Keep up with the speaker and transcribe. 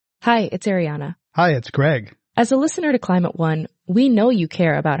Hi, it's Ariana. Hi, it's Greg. As a listener to Climate One, we know you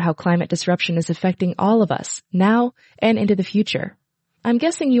care about how climate disruption is affecting all of us, now and into the future. I'm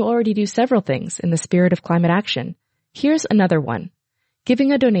guessing you already do several things in the spirit of climate action. Here's another one.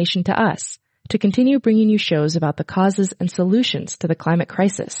 Giving a donation to us to continue bringing you shows about the causes and solutions to the climate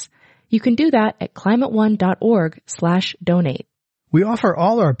crisis. You can do that at climateone.org/donate. We offer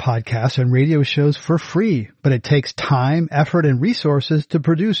all our podcasts and radio shows for free, but it takes time, effort, and resources to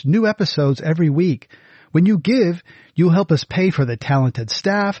produce new episodes every week. When you give, you'll help us pay for the talented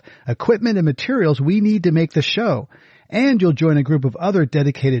staff, equipment, and materials we need to make the show. And you'll join a group of other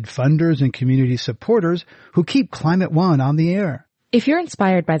dedicated funders and community supporters who keep Climate One on the air. If you're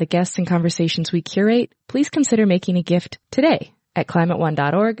inspired by the guests and conversations we curate, please consider making a gift today at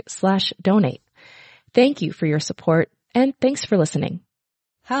climateone.org/donate. Thank you for your support, and thanks for listening.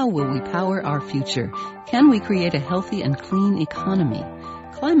 How will we power our future? Can we create a healthy and clean economy?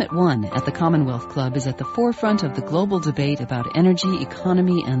 Climate One at the Commonwealth Club is at the forefront of the global debate about energy,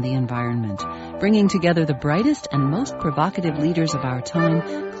 economy, and the environment. Bringing together the brightest and most provocative leaders of our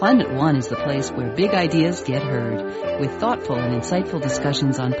time, Climate One is the place where big ideas get heard. With thoughtful and insightful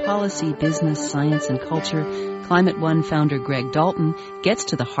discussions on policy, business, science, and culture, Climate One founder Greg Dalton gets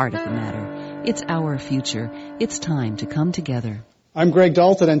to the heart of the matter. It's our future. It's time to come together. I'm Greg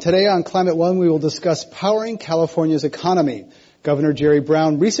Dalton, and today on Climate One we will discuss powering California's economy. Governor Jerry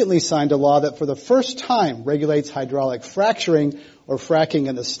Brown recently signed a law that for the first time regulates hydraulic fracturing or fracking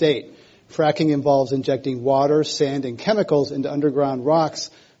in the state. Fracking involves injecting water, sand, and chemicals into underground rocks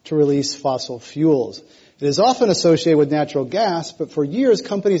to release fossil fuels. It is often associated with natural gas, but for years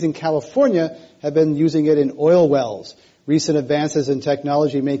companies in California have been using it in oil wells. Recent advances in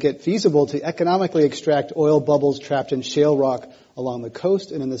technology make it feasible to economically extract oil bubbles trapped in shale rock along the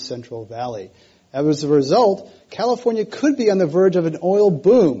coast and in the Central Valley. As a result, California could be on the verge of an oil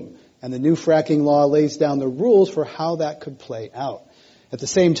boom, and the new fracking law lays down the rules for how that could play out. At the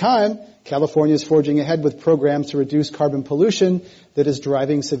same time, California is forging ahead with programs to reduce carbon pollution that is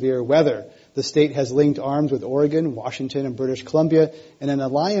driving severe weather. The state has linked arms with Oregon, Washington, and British Columbia in an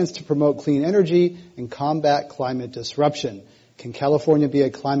alliance to promote clean energy and combat climate disruption. Can California be a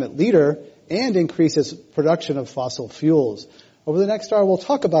climate leader and increase its production of fossil fuels? Over the next hour, we'll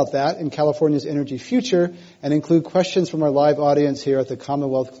talk about that in California's energy future and include questions from our live audience here at the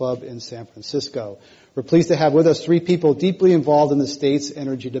Commonwealth Club in San Francisco. We're pleased to have with us three people deeply involved in the state's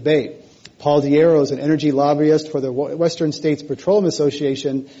energy debate. Paul Diero is an energy lobbyist for the Western States Petroleum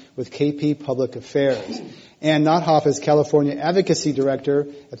Association with KP Public Affairs. Ann Nothoff is California Advocacy Director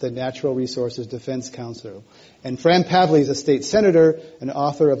at the Natural Resources Defense Council. And Fran Pavley is a state senator and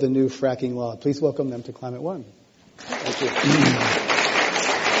author of the new fracking law. Please welcome them to Climate One. Thank you.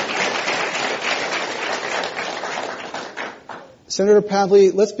 Senator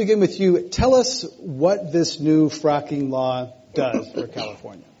Pavley, let's begin with you. Tell us what this new fracking law does for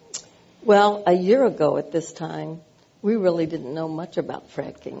California. Well, a year ago at this time, we really didn't know much about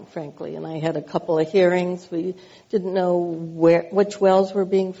fracking, frankly, and I had a couple of hearings. We didn't know which wells were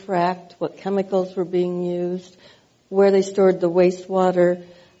being fracked, what chemicals were being used, where they stored the wastewater,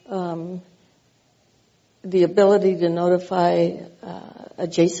 the ability to notify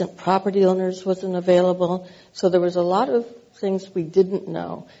adjacent property owners wasn't available. So there was a lot of things we didn't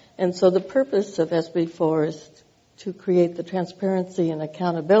know. And so the purpose of SB4 is to create the transparency and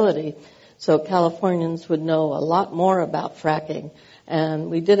accountability so Californians would know a lot more about fracking. And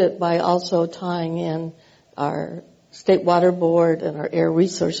we did it by also tying in our State Water Board and our Air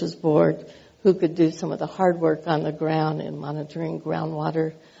Resources Board, who could do some of the hard work on the ground in monitoring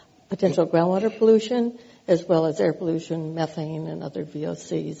potential groundwater pollution, as well as air pollution, methane, and other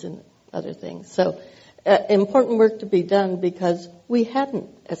VOCs and other things. So important work to be done because we hadn't,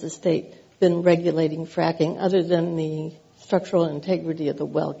 as a state, been regulating fracking other than the structural integrity of the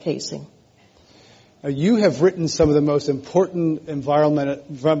well casing. You have written some of the most important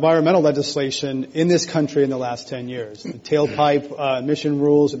environmental legislation in this country in the last 10 years. The tailpipe emission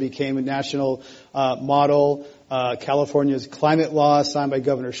rules that became a national model. California's climate law signed by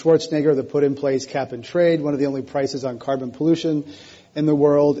Governor Schwarzenegger that put in place cap and trade, one of the only prices on carbon pollution in the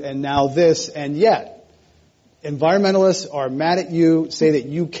world, and now this. And yet, environmentalists are mad at you, say that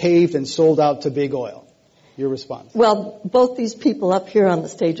you caved and sold out to big oil. Your response? Well, both these people up here on the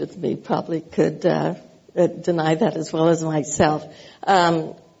stage with me probably could deny that as well as myself.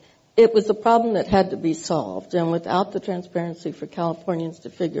 It was a problem that had to be solved, and without the transparency for Californians to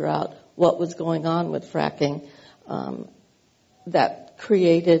figure out what was going on with fracking, that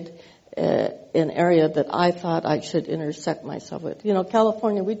created an area that I thought I should intersect myself with. You know,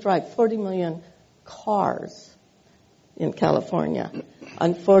 California, we drive 40 million cars in California.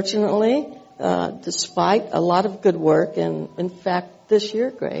 Unfortunately, despite a lot of good work, and in fact this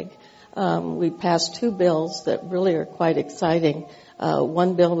year, Greg, we passed 2 bills that really are quite exciting.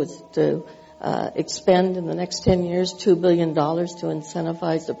 One bill was to expend in the next 10 years $2 billion to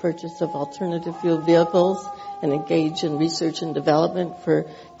incentivize the purchase of alternative fuel vehicles and engage in research and development for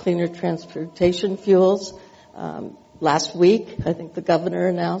cleaner transportation fuels. Last week, I think the governor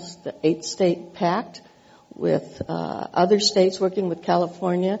announced the 8-state pact with other states working with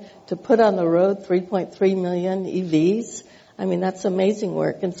California to put on the road 3.3 million EVs. I mean, that's amazing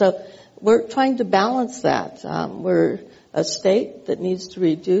work. And so we're trying to balance that. We're a state that needs to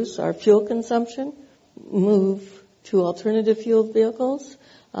reduce our fuel consumption, move to alternative fuel vehicles.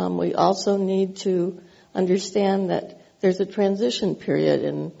 We also need to understand that there's a transition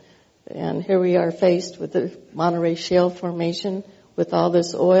period, and here we are faced with the Monterey Shale formation, with all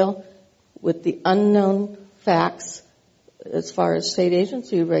this oil, with the unknown facts as far as state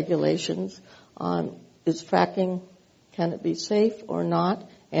agency regulations on is fracking, can it be safe or not?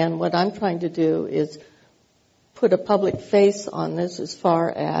 And what I'm trying to do is put a public face on this as far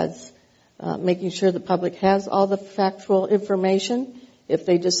as making sure the public has all the factual information. If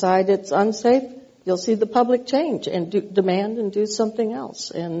they decide it's unsafe, you'll see the public change and demand and do something else.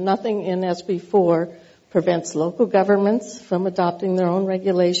 And nothing in SB 4 prevents local governments from adopting their own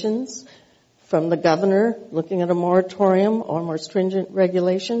regulations, from the governor looking at a moratorium or more stringent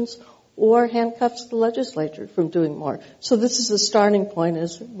regulations, or handcuffs the legislature from doing more. So this is the starting point.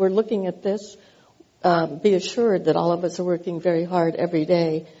 As we're looking at this, be assured that all of us are working very hard every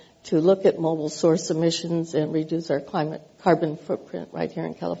day to look at mobile source emissions and reduce our carbon footprint right here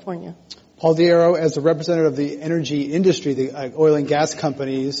in California. Paul D'Aero, as a representative of the energy industry, the oil and gas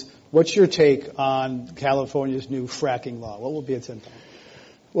companies, what's your take on California's new fracking law? What will be its impact?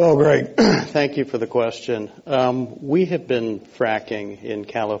 Well, Greg, thank you for the question. We have been fracking in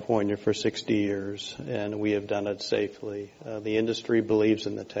California for 60 years, and we have done it safely. The industry believes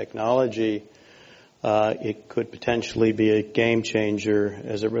in the technology. It could potentially be a game changer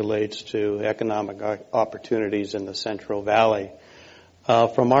as it relates to economic opportunities in the Central Valley.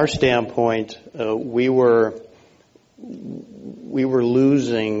 From our standpoint, we were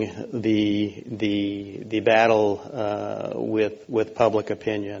losing the battle with public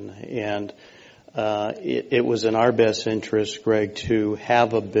opinion, and it was in our best interest, Greg, to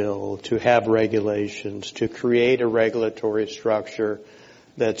have a bill, to have regulations, to create a regulatory structure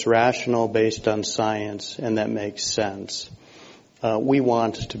that's rational, based on science, and that makes sense. We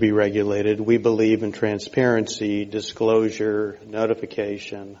want to be regulated. We believe in transparency, disclosure,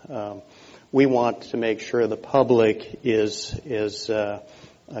 notification. We want to make sure the public is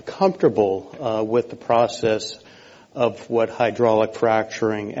comfortable with the process of what hydraulic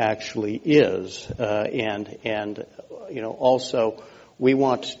fracturing actually is, and also we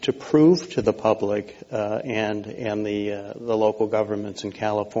want to prove to the public and the local governments in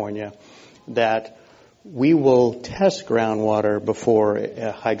California that we will test groundwater before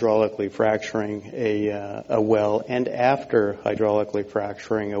hydraulically fracturing a well and after hydraulically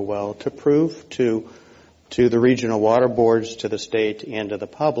fracturing a well to prove to the regional water boards, to the state, and to the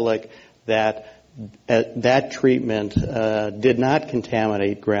public that that treatment did not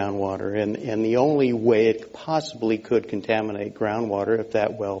contaminate groundwater, and the only way it possibly could contaminate groundwater if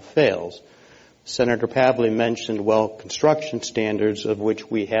that well fails. Senator Pavley mentioned well construction standards, of which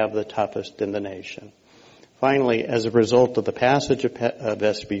we have the toughest in the nation. Finally, as a result of the passage of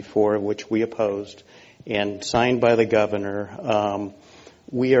SB 4, which we opposed, and signed by the governor,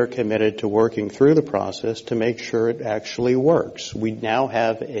 we are committed to working through the process to make sure it actually works. We now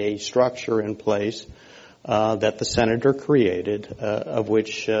have a structure in place that the senator created, of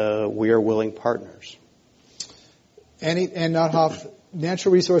which we are willing partners. Ann Nothoff,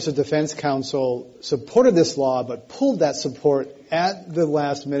 Natural Resources Defense Council supported this law, but pulled that support at the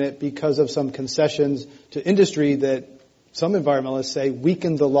last minute because of some concessions to industry that some environmentalists say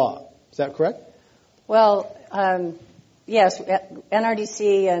weakened the law. Is that correct? Well, yes,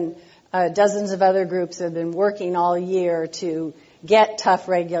 NRDC and dozens of other groups have been working all year to get a tough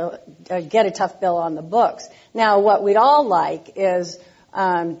bill on the books. Now, what we'd all like is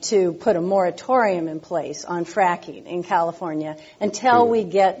to put a moratorium in place on fracking in California until we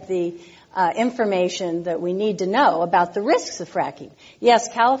get the information that we need to know about the risks of fracking. Yes,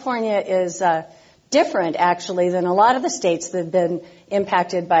 California is different, actually, than a lot of the states that have been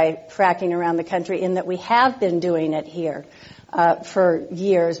impacted by fracking around the country, in that we have been doing it here for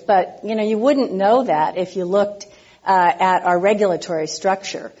years. But, you wouldn't know that if you looked at our regulatory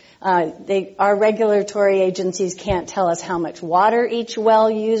structure. Our regulatory agencies can't tell us how much water each well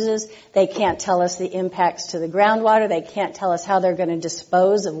uses. They can't tell us the impacts to the groundwater. They can't tell us how they're going to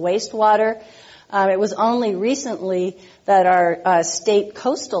dispose of wastewater. It was only recently that our state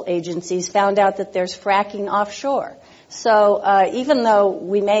coastal agencies found out that there's fracking offshore. So even though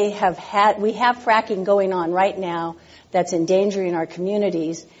we have fracking going on right now that's endangering our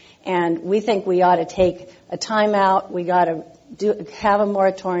communities, and we think we ought to take a time out, we got to have a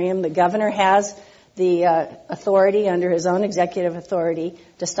moratorium. The governor has the authority under his own executive authority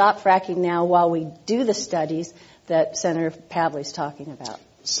to stop fracking now while we do the studies that Senator Pavley's talking about.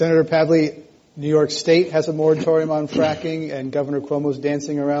 Senator Pavley, New York State has a moratorium on fracking, and Governor Cuomo's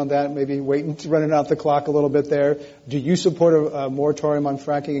dancing around that, maybe running out the clock a little bit there. Do you support a moratorium on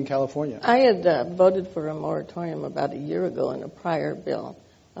fracking in California? I had voted for a moratorium about a year ago in a prior bill.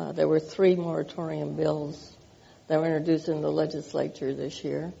 There were 3 moratorium bills that were introduced in the legislature this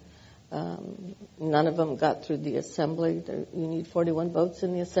year. None of them got through the Assembly. You need 41 votes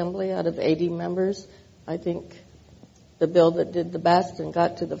in the Assembly out of 80 members. I think the bill that did the best and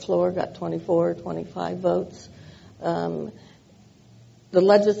got to the floor got 24 or 25 votes. The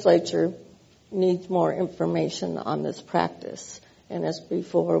legislature needs more information on this practice, and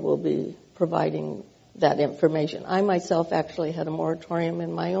SB4 will be providing that information. I myself actually had a moratorium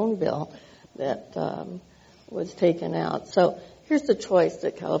in my own bill that was taken out. So here's the choice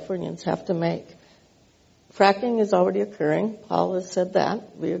that Californians have to make. Fracking is already occurring. Paul has said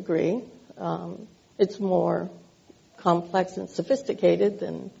that. We agree. It's more complex and sophisticated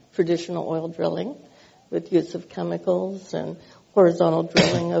than traditional oil drilling, with use of chemicals and horizontal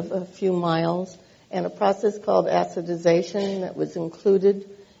drilling of a few miles, and a process called acidization that was included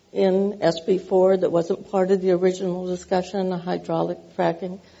in SB4 that wasn't part of the original discussion, the hydraulic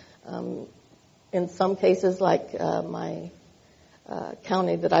fracking. In some cases, like my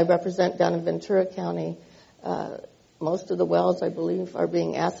county that I represent down in Ventura County, most of the wells, I believe, are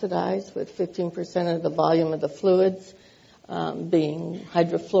being acidized with 15% of the volume of the fluids being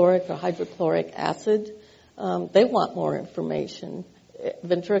hydrofluoric or hydrochloric acid. They want more information.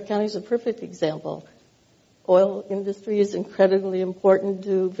 Ventura County is a perfect example. Oil industry is incredibly important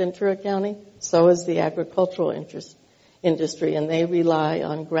to Ventura County. So is the agricultural industry, and they rely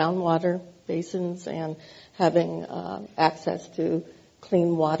on groundwater basins and having access to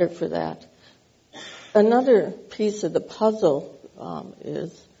clean water for that. Another piece of the puzzle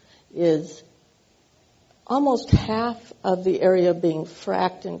is almost half of the area being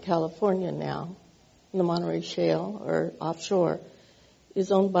fracked in California now, in the Monterey Shale or offshore,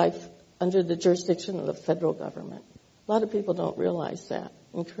 is owned under the jurisdiction of the federal government. A lot of people don't realize that.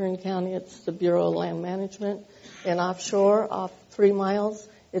 In Kern County, it's the Bureau of Land Management, and offshore, off 3 miles,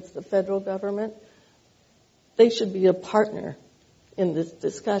 it's the federal government. They should be a partner in this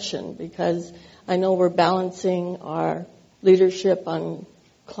discussion, because I know we're balancing our leadership on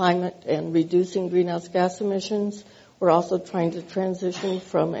climate and reducing greenhouse gas emissions. We're also trying to transition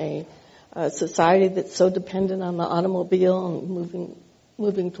from a society that's so dependent on the automobile and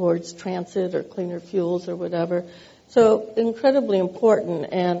moving towards transit or cleaner fuels or whatever. So incredibly important,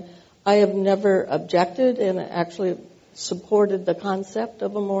 and I have never objected and actually supported the concept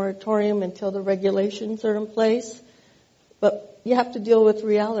of a moratorium until the regulations are in place. But you have to deal with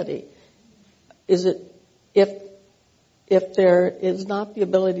reality. Is it, if there is not the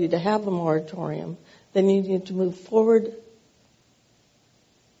ability to have a moratorium, then you need to move forward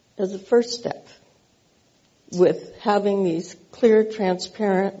as a first step with having these clear,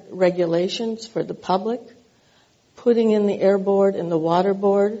 transparent regulations for the public, putting in the Air Board and the Water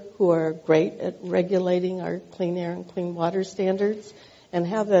Board, who are great at regulating our clean air and clean water standards, and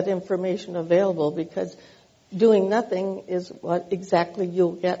have that information available, because doing nothing is what exactly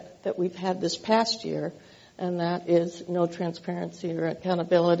you'll get that we've had this past year, and that is no transparency or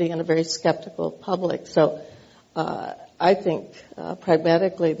accountability and a very skeptical public. So I think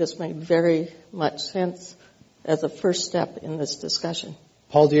pragmatically this made very much sense as a first step in this discussion.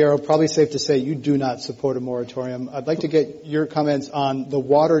 Paul Diero, probably safe to say you do not support a moratorium. I'd like to get your comments on the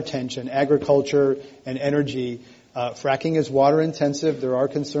water tension, agriculture and energy. Fracking is water intensive. There are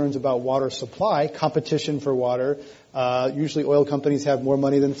concerns about water supply, competition for water. Usually oil companies have more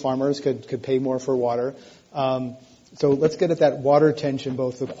money than farmers, could pay more for water. So let's get at that water tension,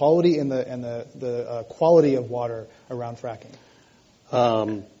 both the quality and the quality of water around fracking.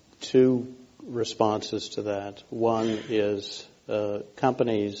 2 responses to that. One is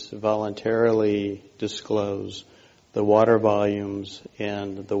companies voluntarily disclose the water volumes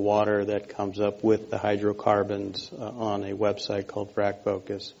and the water that comes up with the hydrocarbons on a website called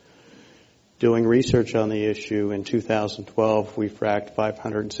FracFocus. Doing research on the issue, in 2012, we fracked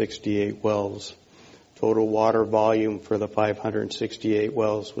 568 wells. Total water volume for the 568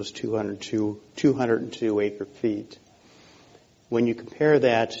 wells was 202 acre feet. When you compare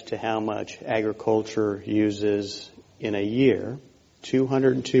that to how much agriculture uses in a year,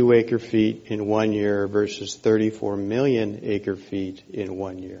 202 acre feet in 1 year versus 34 million acre feet in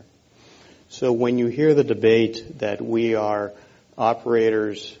 1 year. So when you hear the debate that we are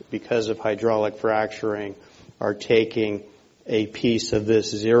operators, because of hydraulic fracturing, are taking a piece of this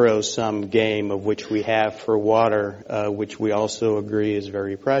zero-sum game of which we have for water, which we also agree is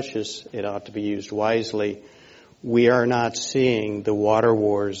very precious, it ought to be used wisely, we are not seeing the water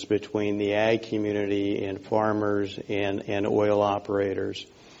wars between the ag community and farmers and oil operators.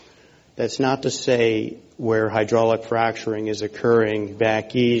 That's not to say where hydraulic fracturing is occurring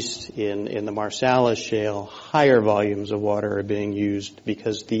back east in the Marcellus Shale, higher volumes of water are being used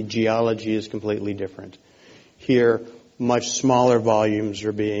because the geology is completely different. Here, much smaller volumes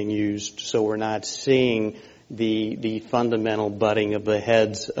are being used, so we're not seeing the fundamental butting of the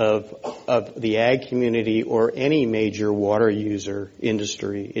heads of the ag community or any major water user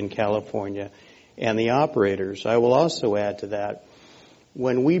industry in California and the operators. I will also add to that,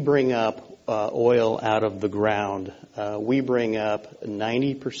 when we bring up oil out of the ground, we bring up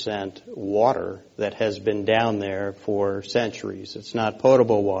 90% water that has been down there for centuries. It's not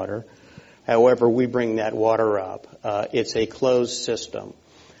potable water. However, we bring that water up. It's a closed system.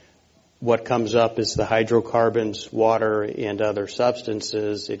 What comes up is the hydrocarbons, water, and other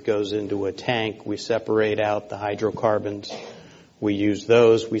substances. It goes into a tank. We separate out the hydrocarbons. We use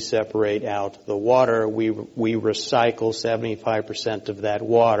those. We separate out the water. We recycle 75% of that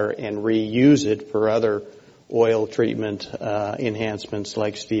water and reuse it for other oil treatment enhancements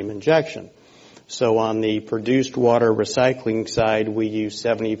like steam injection. So on the produced water recycling side, we use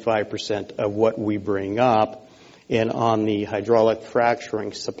 75% of what we bring up. And on the hydraulic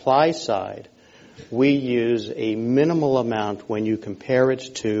fracturing supply side, we use a minimal amount when you compare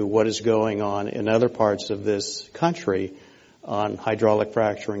it to what is going on in other parts of this country on hydraulic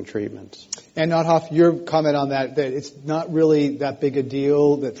fracturing treatments. And Nothoff, your comment on that it's not really that big a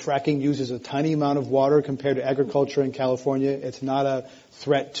deal, that fracking uses a tiny amount of water compared to agriculture in California. It's not a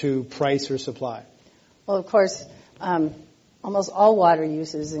threat to price or supply. Well, of course, almost all water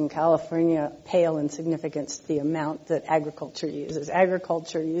uses in California pale in significance to the amount that agriculture uses.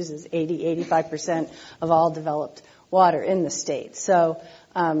 Agriculture uses 85% of all developed water in the state. So,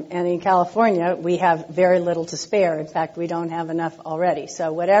 and in California, we have very little to spare. In fact, we don't have enough already.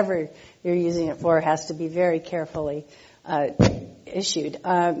 So whatever you're using it for has to be very carefully issued.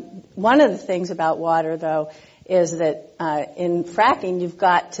 One of the things about water, though, is that in fracking, you've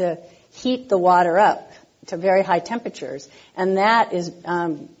got to heat the water up to very high temperatures, and that is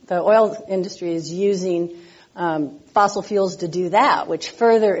the oil industry is using fossil fuels to do that, which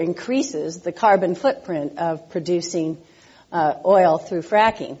further increases the carbon footprint of producing oil through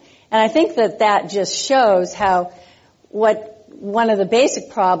fracking. And I think that just shows how one of the basic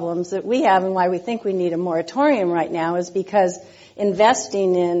problems that we have and why we think we need a moratorium right now is because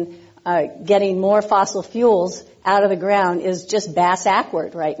investing in getting more fossil fuels out of the ground is just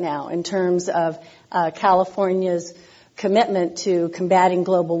bass-backward right now in terms of California's commitment to combating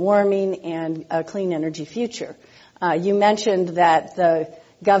global warming and a clean energy future. You mentioned that the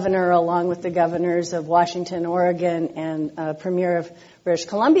governor, along with the governors of Washington, Oregon, and Premier of British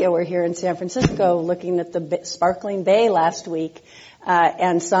Columbia were here in San Francisco looking at the sparkling bay last week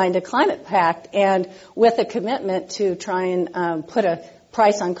and signed a climate pact, and with a commitment to try and put a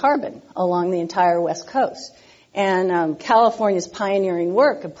price on carbon along the entire West Coast. And California's pioneering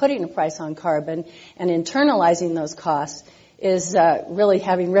work of putting a price on carbon and internalizing those costs is really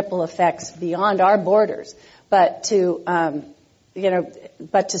having ripple effects beyond our borders. But to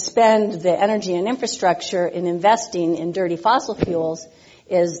spend the energy and infrastructure in investing in dirty fossil fuels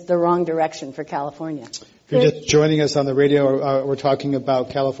is the wrong direction for California. If you're just joining us on the radio, we're talking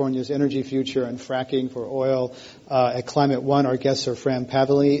about California's energy future and fracking for oil. At Climate One, our guests are Fran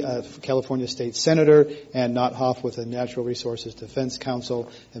Pavley, California State Senator, and Nothoff with the Natural Resources Defense Council,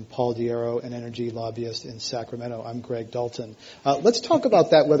 and Paul Diero, an energy lobbyist in Sacramento. I'm Greg Dalton. Let's talk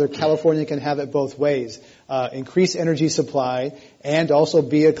about that, whether California can have it both ways, increase energy supply and also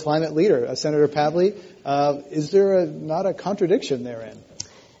be a climate leader. Senator Pavley, is there not a contradiction therein?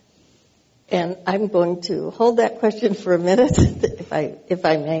 And I'm going to hold that question for a minute, if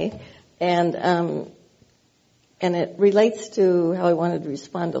I may. And it relates to how I wanted to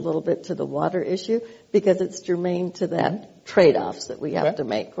respond a little bit to the water issue, because it's germane to that trade-offs that we have to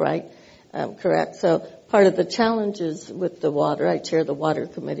make, right? Correct. So part of the challenges with the water, I chair the water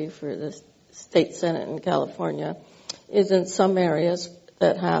committee for the state senate in California is in some areas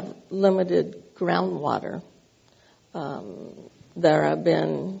that have limited groundwater. There have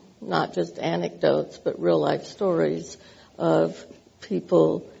been not just anecdotes, but real-life stories of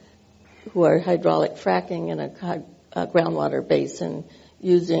people who are hydraulic fracking in a groundwater basin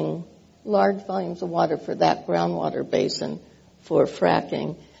using large volumes of water for that groundwater basin for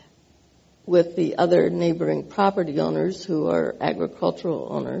fracking, with the other neighboring property owners who are agricultural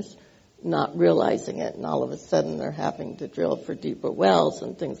owners not realizing it, and all of a sudden they're having to drill for deeper wells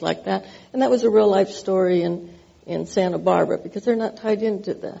and things like that. And that was a real-life story in Santa Barbara, because they're not tied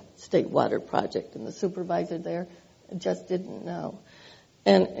into the state water project, and the supervisor there just didn't know.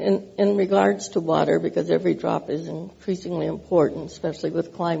 And in regards to water, because every drop is increasingly important, especially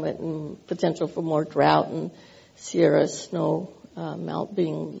with climate and potential for more drought and Sierra snow melt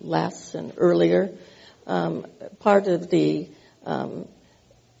being less and earlier, part of the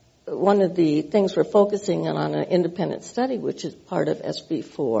one of the things we're focusing on an independent study, which is part of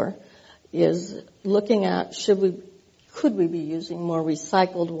SB4, is looking at could we be using more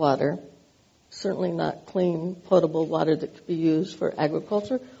recycled water, certainly not clean, potable water that could be used for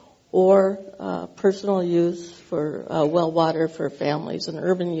agriculture, or personal use for well water for families and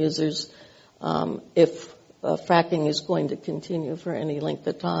urban users, if fracking is going to continue for any length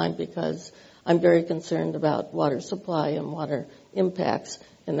of time, because I'm very concerned about water supply and water impacts,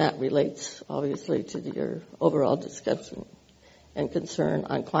 and that relates obviously to your overall discussion and concern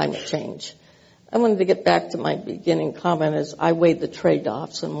on climate change. I wanted to get back to my beginning comment as I weighed the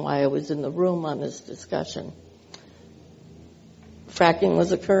trade-offs and why I was in the room on this discussion. Fracking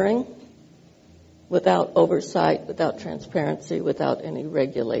was occurring without oversight, without transparency, without any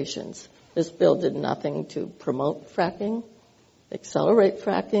regulations. This bill did nothing to promote fracking, accelerate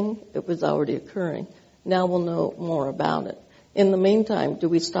fracking. It was already occurring. Now we'll know more about it. In the meantime, do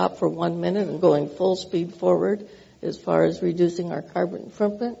we stop for 1 minute and going full speed forward as far as reducing our carbon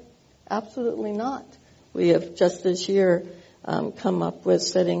footprint? Absolutely not. We have just this year come up with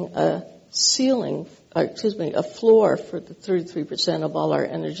setting a floor for the 33% of all our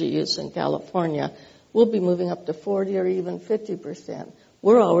energy use in California. We'll be moving up to 40 or even 50%.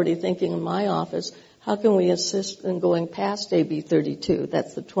 We're already thinking in my office, how can we assist in going past AB 32?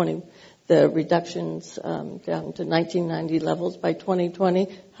 That's the reductions down to 1990 levels by 2020.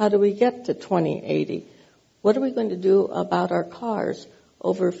 How do we get to 2080? What are we going to do about our cars?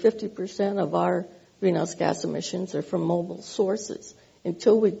 Over 50% of our greenhouse gas emissions are from mobile sources.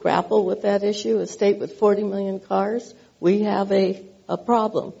 Until we grapple with that issue, a state with 40 million cars, we have a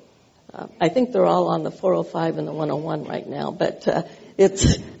problem. I think they're all on the 405 and the 101 right now, but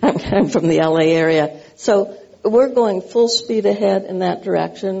I'm from the LA area. So we're going full speed ahead in that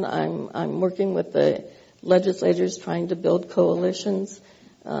direction. I'm working with the legislators trying to build coalitions.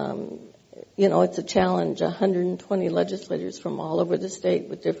 It's a challenge, 120 legislators from all over the state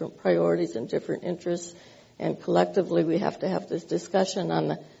with different priorities and different interests. And collectively, we have to have this discussion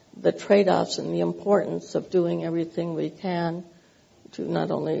on the trade-offs and the importance of doing everything we can to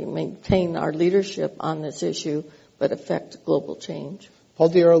not only maintain our leadership on this issue, but affect global change. Paul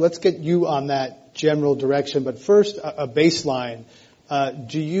D'Arriero, let's get you on that general direction. But first, a baseline.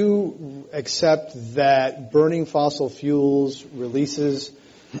 Do you accept that burning fossil fuels releases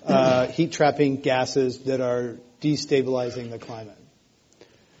heat-trapping gases that are destabilizing the climate?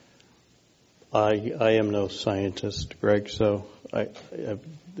 I am no scientist, Greg, so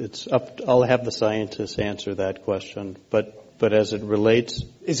I'll have the scientists answer that question. But as it relates,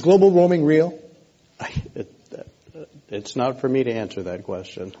 is global warming real? It's not for me to answer that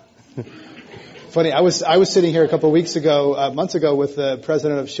question. Funny, I was sitting here a couple of months ago, with the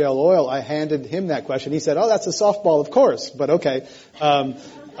president of Shell Oil. I handed him that question. He said, "Oh, that's a softball, of course." But okay.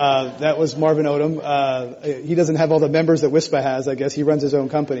 That was Marvin Odom. He doesn't have all the members that WISPA has, I guess. He runs his own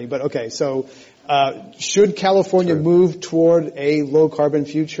company. But okay, so should California move toward a low-carbon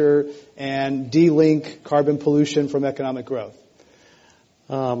future and de-link carbon pollution from economic growth?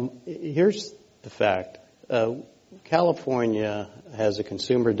 Here's the fact. California has a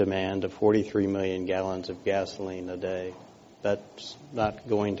consumer demand of 43 million gallons of gasoline a day. That's not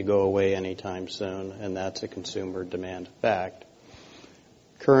going to go away anytime soon, and that's a consumer demand fact.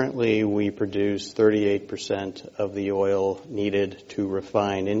 Currently, we produce 38% of the oil needed to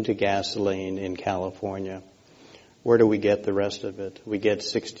refine into gasoline in California. Where do we get the rest of it? We get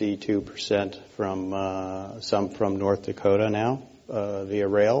 62% from some from North Dakota now via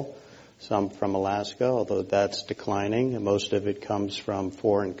rail, some from Alaska, although that's declining. And most of it comes from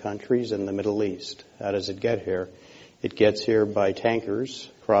foreign countries in the Middle East. How does it get here? It gets here by tankers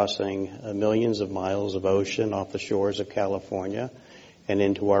crossing millions of miles of ocean off the shores of California and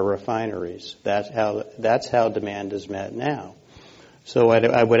into our refineries. That's how demand is met now. So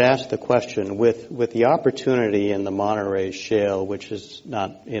I would ask the question, with the opportunity in the Monterey Shale, which is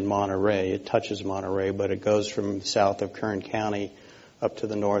not in Monterey, it touches Monterey, but it goes from south of Kern County up to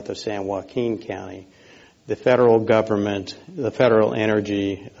the north of San Joaquin County. The federal government, the Federal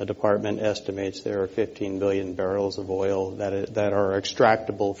Energy Department estimates there are 15 billion barrels of oil that are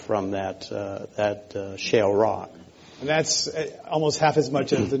extractable from that shale rock. And that's almost half as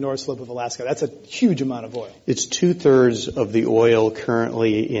much as the North Slope of Alaska. That's a huge amount of oil. It's 2/3 of the oil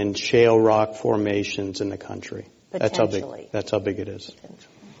currently in shale rock formations in the country. Potentially. That's how big it is.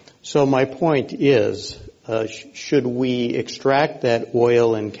 So my point is, should we extract that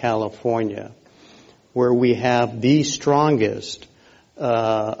oil in California, where we have the strongest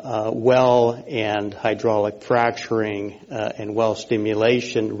well and hydraulic fracturing and well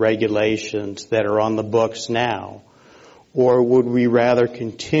stimulation regulations that are on the books now? Or would we rather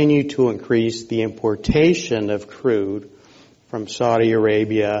continue to increase the importation of crude from Saudi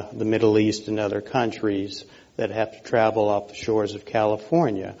Arabia, the Middle East, and other countries that have to travel off the shores of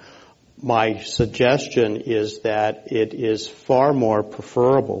California? My suggestion is that it is far more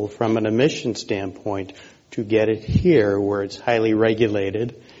preferable from an emission standpoint to get it here where it's highly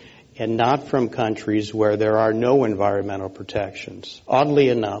regulated and not from countries where there are no environmental protections. Oddly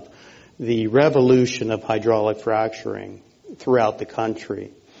enough, the revolution of hydraulic fracturing throughout the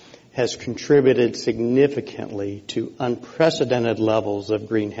country has contributed significantly to unprecedented levels of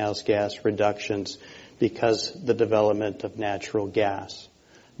greenhouse gas reductions because of the development of natural gas.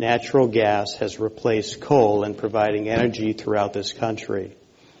 Natural gas has replaced coal in providing energy throughout this country.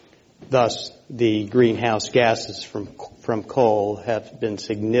 Thus, the greenhouse gases from coal have been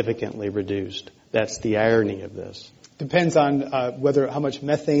significantly reduced. That's the irony of this. Depends on how much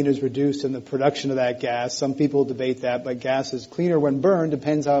methane is reduced in the production of that gas. Some people debate that, but gas is cleaner when burned.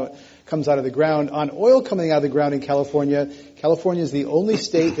 Depends how it comes out of the ground. On oil coming out of the ground in California, California is the only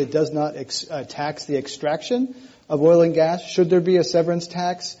state that does not tax the extraction of oil and gas. Should there be a severance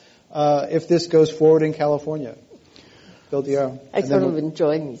tax if this goes forward in California? Bill Diaro. I sort of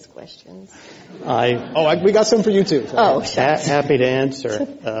enjoy these questions. We got some for you too. Happy to answer.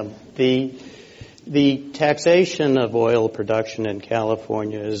 The taxation of oil production in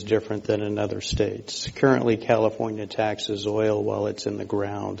California is different than in other states. Currently, California taxes oil while it's in the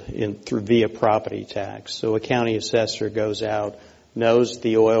ground via property tax. So a county assessor goes out, knows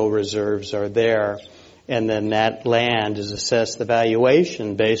the oil reserves are there, and then that land is assessed the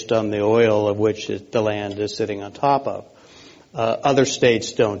valuation based on the oil of which the land is sitting on top of. Other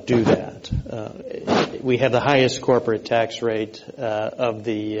states don't do that. We have the highest corporate tax rate of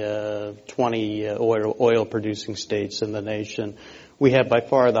the 20 oil-producing states in the nation. We have by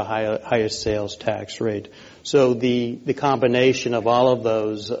far the highest sales tax rate. So the combination of all of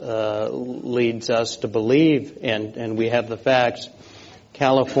those leads us to believe, and we have the facts,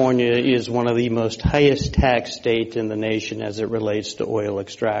 California is one of the most highest tax states in the nation as it relates to oil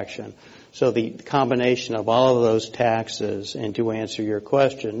extraction. So the combination of all of those taxes, and to answer your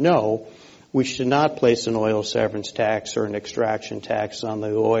question, no, we should not place an oil severance tax or an extraction tax on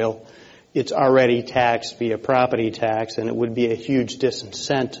the oil. It's already taxed via property tax, and it would be a huge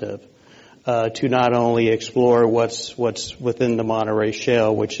disincentive to not only explore what's within the Monterey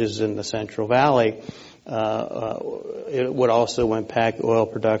Shale, which is in the Central Valley. It would also impact oil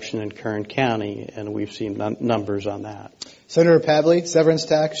production in Kern County, and we've seen numbers on that. Senator Pavley, severance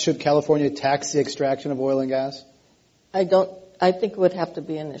tax. Should California tax the extraction of oil and gas? I think it would have to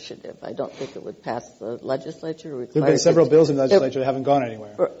be initiative. I don't think it would pass the legislature. There have been several bills in the legislature that haven't gone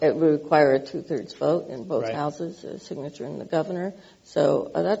anywhere. It would require a 2/3 vote in both houses, a signature in the governor. So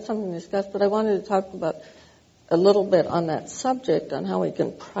that's something to discuss. But I wanted to talk about a little bit on that subject, on how we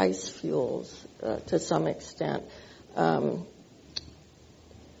can price fuels to some extent.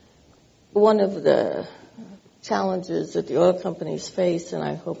 One of the challenges that the oil companies face, and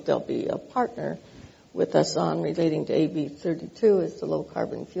I hope they'll be a partner with us on relating to AB 32, is the low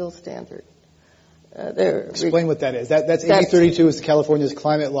carbon fuel standard. Explain what that is. That's AB 32 is California's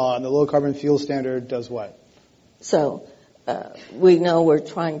climate law, and the low carbon fuel standard does what? So we know we're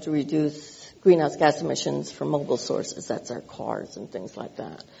trying to reduce greenhouse gas emissions from mobile sources. That's our cars and things like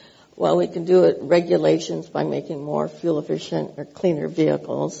that. Well, we can do it regulations by making more fuel efficient or cleaner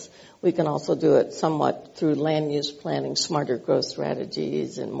vehicles. We can also do it somewhat through land use planning, smarter growth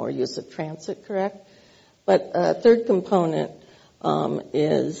strategies, and more use of transit, correct? But a third component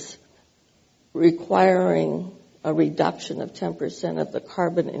is requiring a reduction of 10% of the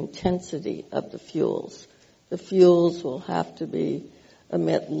carbon intensity of the fuels. The fuels will have to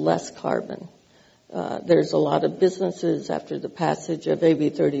emit less carbon. There's a lot of businesses after the passage of AB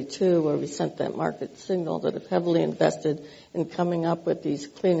 32 where we sent that market signal that have heavily invested in coming up with these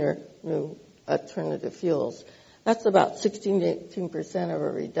cleaner new alternative fuels. That's about 16 to 18% of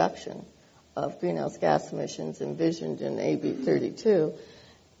a reduction of greenhouse gas emissions envisioned in AB 32.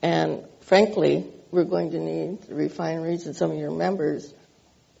 And frankly, we're going to need the refineries and some of your members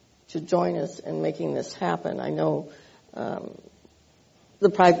to join us in making this happen. I know the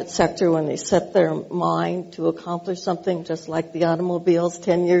private sector, when they set their mind to accomplish something, just like the automobiles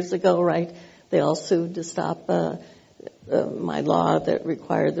 10 years ago, right? They all sued to stop my law that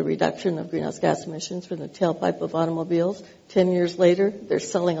required the reduction of greenhouse gas emissions from the tailpipe of automobiles. 10 years later, they're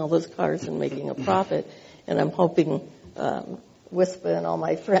selling all those cars and making a profit. And I'm hoping WISPA and all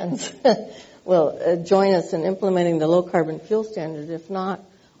my friends will join us in implementing the low-carbon fuel standard. If not,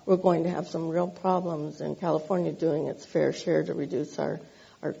 we're going to have some real problems in California doing its fair share to reduce our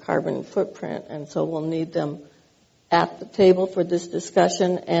carbon footprint. And so we'll need them at the table for this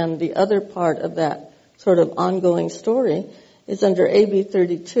discussion. And the other part of that sort of ongoing story is under AB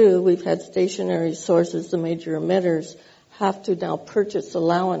 32, we've had stationary sources, the major emitters, have to now purchase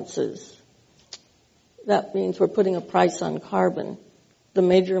allowances. That means we're putting a price on carbon. The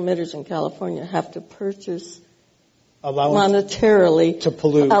major emitters in California have to purchase monetarily to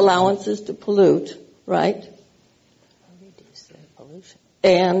pollute. Allowances to pollute, right? Reduce the pollution.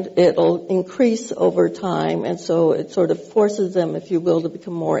 And it'll increase over time, and so it sort of forces them, if you will, to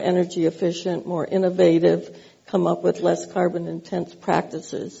become more energy efficient, more innovative, come up with less carbon-intense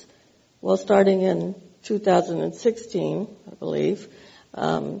practices. Well, starting in 2016, I believe,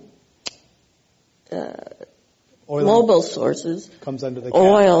 mobile sources, comes under the cap.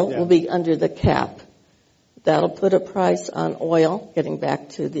 Oil will be under the cap. That'll put a price on oil, getting back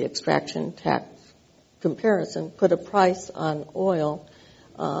to the extraction tax comparison, put a price on oil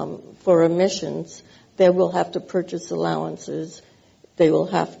for emissions. They will have to purchase allowances. They will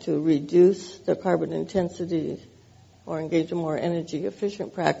have to reduce their carbon intensity or engage in more energy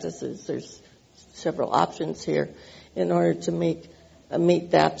efficient practices. There's several options here in order to meet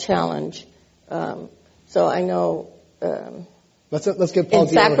that challenge. So I know let's get Paul in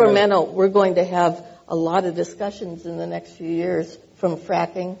Sacramento we're going to have a lot of discussions in the next few years, from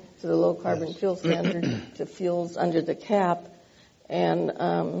fracking to the low carbon fuel standard to fuels under the cap, and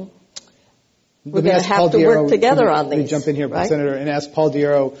we're going to have to work together on these. Let me jump in here, right? Senator, and ask Paul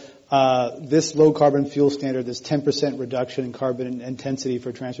Diero, this low carbon fuel standard, this 10% reduction in carbon intensity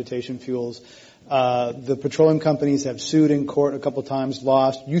for transportation fuels, the petroleum companies have sued in court a couple times,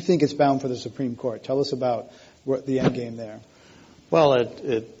 lost. You think it's bound for the Supreme Court. Tell us about the end game there. Well,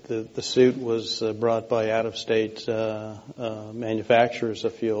 the suit was brought by out-of-state manufacturers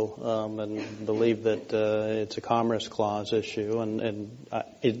of fuel, and believe that it's a Commerce Clause issue, and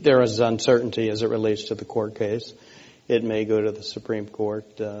there is uncertainty as it relates to the court case. It may go to the Supreme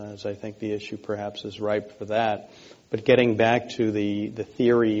Court, as I think the issue perhaps is ripe for that. But getting back to the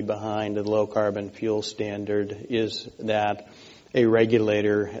theory behind the low-carbon fuel standard is that a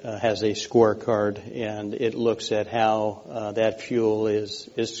regulator has a scorecard, and it looks at how that fuel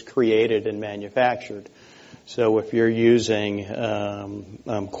is created and manufactured. So if you're using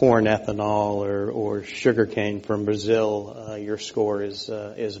corn ethanol or sugarcane from Brazil, your score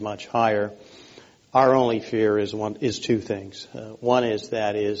is much higher. Our only fear is two things. One is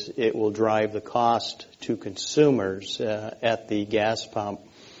that it will drive the cost to consumers at the gas pump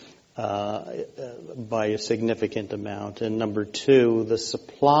by a significant amount. And number two, the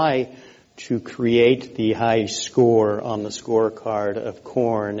supply to create the high score on the scorecard of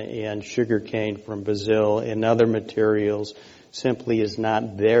corn and sugarcane from Brazil and other materials simply is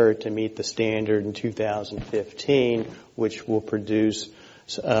not there to meet the standard in 2015, which will produce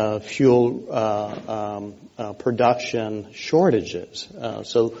fuel production shortages.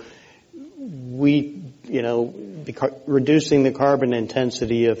 So reducing the carbon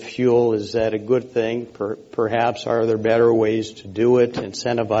intensity of fuel, is that a good thing? Perhaps are there better ways to do it,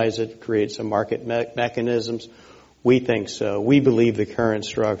 incentivize it, create some market mechanisms? We think so. We believe the current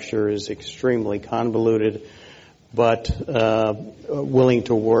structure is extremely convoluted, but willing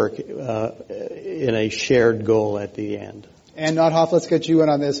to work in a shared goal at the end. And Nothoff, let's get you in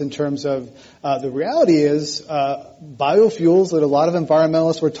on this in terms of the reality is biofuels that a lot of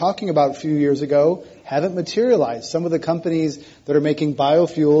environmentalists were talking about a few years ago haven't materialized. Some of the companies that are making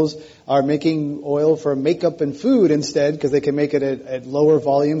biofuels are making oil for makeup and food instead because they can make it at lower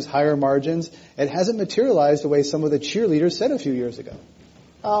volumes, higher margins. It hasn't materialized the way some of the cheerleaders said a few years ago.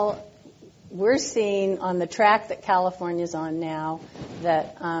 Well, we're seeing on the track that California's on now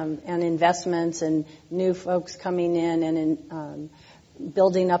that and investments and new folks coming in and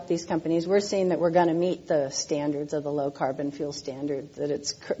building up these companies, we're seeing that we're going to meet the standards of the low carbon fuel standard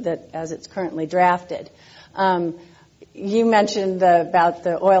that as it's currently drafted. You mentioned about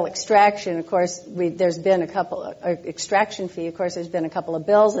the oil extraction. Of course, there's been a couple extraction fee. Of course, there's been a couple of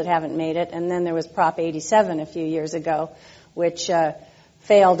bills that haven't made it, and then there was Prop 87 a few years ago, which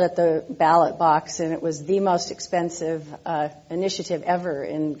failed at the ballot box, and it was the most expensive initiative ever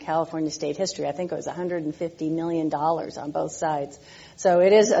in California state history. I think it was $150 million on both sides. So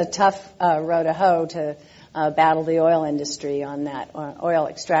it is a tough row to hoe to battle the oil industry on that oil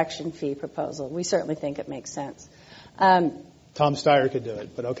extraction fee proposal. We certainly think it makes sense. Tom Steyer could do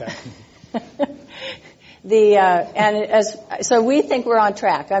it, but okay. So we think we're on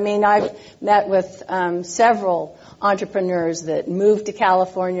track. I mean, I've met with several entrepreneurs that moved to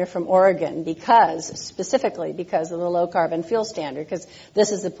California from Oregon specifically because of the low carbon fuel standard, because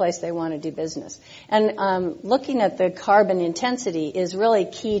this is the place they want to do business. And looking at the carbon intensity is really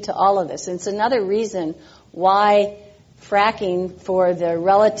key to all of this. And it's another reason why fracking for the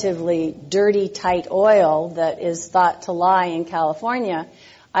relatively dirty, tight oil that is thought to lie in California,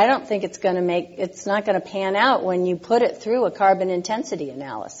 I don't think it's not going to pan out when you put it through a carbon intensity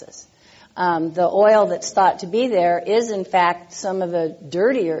analysis. The oil that's thought to be there is, in fact, some of the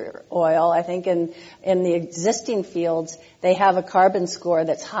dirtier oil. I think in the existing fields, they have a carbon score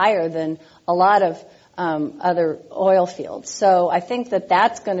that's higher than a lot of other oil fields. So I think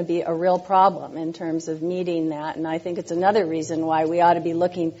that's going to be a real problem in terms of meeting that, and I think it's another reason why we ought to be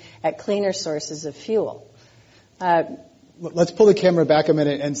looking at cleaner sources of fuel. Let's pull the camera back a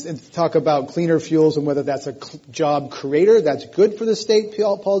minute and talk about cleaner fuels and whether that's a job creator that's good for the state,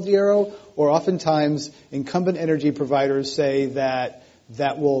 Paul Diero, or oftentimes incumbent energy providers say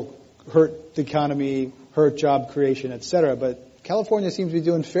that will hurt the economy, hurt job creation, et cetera. But California seems to be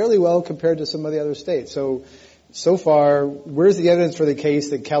doing fairly well compared to some of the other states. So far, where's the evidence for the case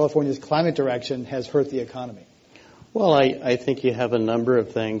that California's climate direction has hurt the economy? Well, I think you have a number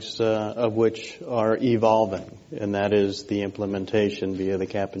of things of which are evolving, and that is the implementation via the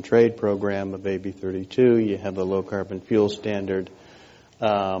cap and trade program of AB 32. You have the low carbon fuel standard,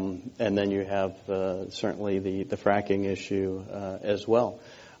 and then you have certainly the fracking issue as well.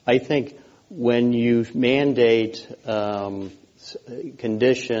 I think when you mandate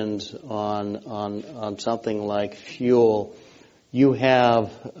conditions on something like fuel, you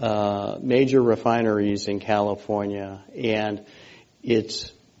have major refineries in California, and it's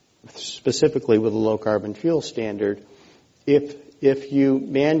specifically with the low carbon fuel standard. If you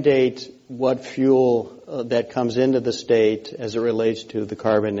mandate what fuel that comes into the state as it relates to the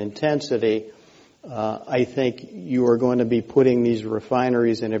carbon intensity, I think you are going to be putting these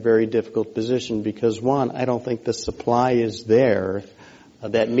refineries in a very difficult position because, one, I don't think the supply is there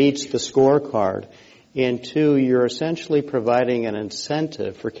that meets the scorecard. And two, you're essentially providing an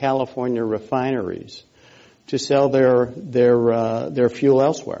incentive for California refineries to sell their fuel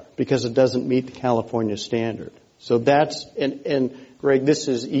elsewhere because it doesn't meet the California standard. So that's, and Greg, this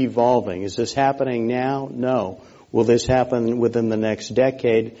is evolving. Is this happening now? No. Will this happen within the next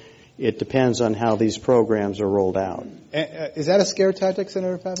decade? It depends on how these programs are rolled out. Is that a scare tactic,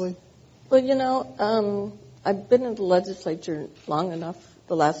 Senator Pavley? Well, I've been in the legislature long enough,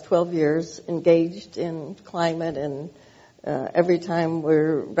 the last 12 years, engaged in climate, and every time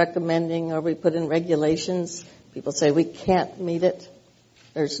we're recommending or we put in regulations, people say we can't meet it.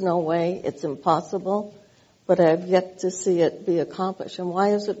 There's no way. It's impossible. But I've yet to see it be accomplished. And why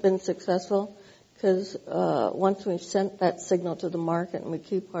has it been successful? Because once we've sent that signal to the market and we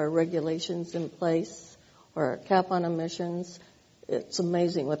keep our regulations in place or our cap on emissions, it's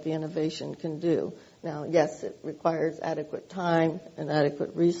amazing what the innovation can do. Now, yes, it requires adequate time and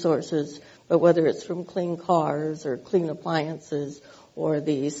adequate resources, but whether it's from clean cars or clean appliances or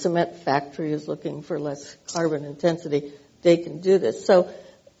the cement factory is looking for less carbon intensity, they can do this. So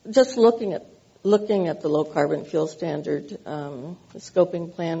just looking at the low carbon fuel standard, the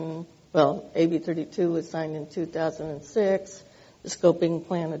scoping plan, well, AB 32 was signed in 2006. The scoping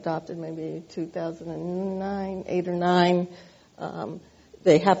plan adopted maybe 2009, 8 or 9.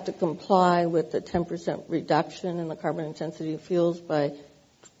 They have to comply with the 10% reduction in the carbon intensity of fuels by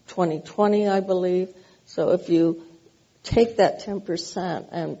 2020, I believe. So if you take that 10%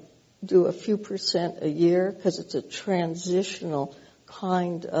 and do a few percent a year, because it's a transitional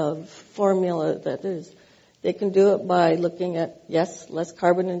kind of formula that is, they can do it by looking at, yes, less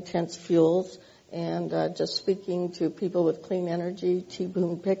carbon intense fuels, and just speaking to people with clean energy, T.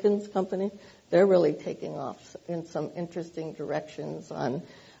 Boone Pickens Company, they're really taking off in some interesting directions on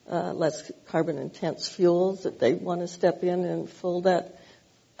less carbon intense fuels that they want to step in and fill that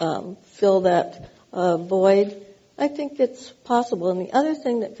void. I think it's possible. And the other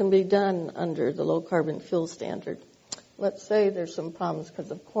thing that can be done under the low carbon fuel standard, let's say there's some problems because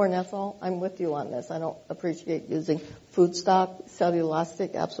of corn ethanol. I'm with you on this. I don't appreciate using food stock,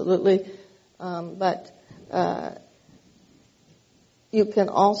 cellulosic, absolutely. But you can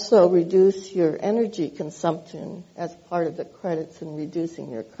also reduce your energy consumption as part of the credits in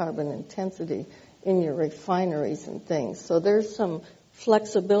reducing your carbon intensity in your refineries and things. So there's some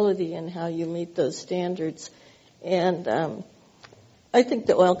flexibility in how you meet those standards. And I think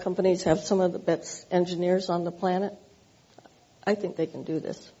the oil companies have some of the best engineers on the planet. I think they can do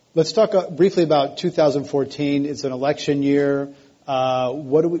this. Let's talk briefly about 2014. It's an election year.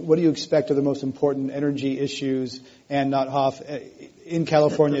 What do you expect are the most important energy issues, Ann Nothoff, in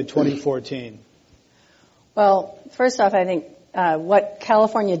California 2014? Well, first off, I think what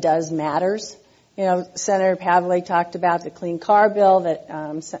California does matters. You know, Senator Pavley talked about the Clean Car Bill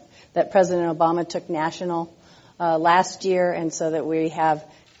that President Obama took national last year, and so that we have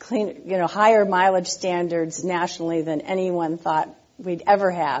higher mileage standards nationally than anyone thought we'd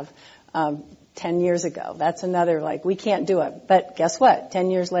ever have 10 years ago. That's another, we can't do it. But guess what? 10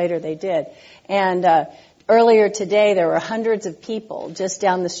 years later, they did. And earlier today, there were hundreds of people just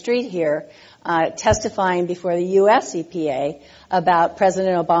down the street here testifying before the U.S. EPA about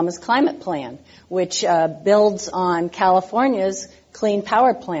President Obama's climate plan, which builds on California's clean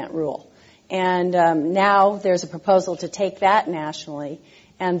power plant rule. And now there's a proposal to take that nationally.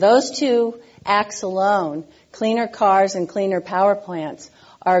 And those two acts alone, cleaner cars and cleaner power plants,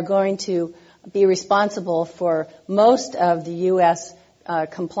 are going to be responsible for most of the U.S.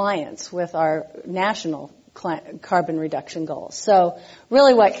 Compliance with our national carbon reduction goals. So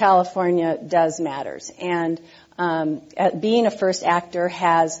really what California does matters. And being a first actor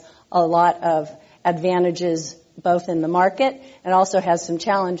has a lot of advantages both in the market and also has some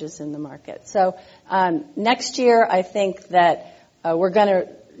challenges in the market. So next year, I think that we're going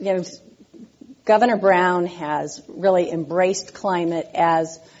to, Governor Brown has really embraced climate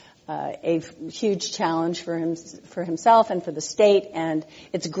as a huge challenge for himself and for the state, and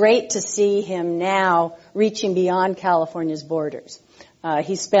it's great to see him now reaching beyond California's borders.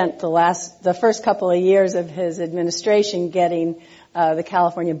 He spent the first couple of years of his administration getting the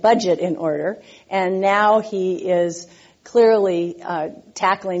California budget in order, and now he is clearly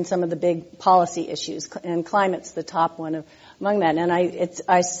tackling some of the big policy issues, and climate's the top one among that. And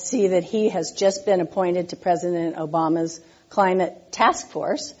I see that he has just been appointed to President Obama's climate task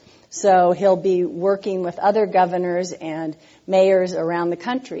force, so he'll be working with other governors and mayors around the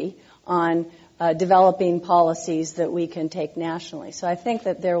country on developing policies that we can take nationally. So I think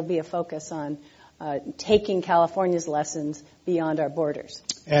that there will be a focus on taking California's lessons beyond our borders.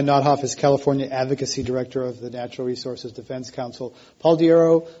 Ann Nothoff is California Advocacy Director of the Natural Resources Defense Council. Paul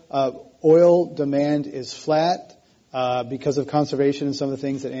Diero, oil demand is flat because of conservation and some of the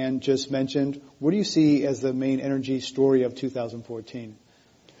things that Ann just mentioned. What do you see as the main energy story of 2014?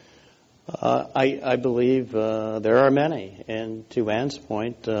 I believe there are many, and to Ann's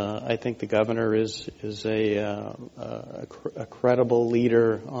point, I think the governor is a credible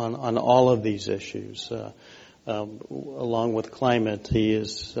leader on all of these issues. Along with climate, he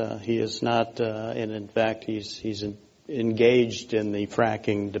is not, and in fact, he's engaged in the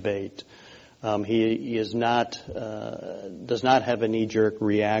fracking debate. He is not does not have a knee-jerk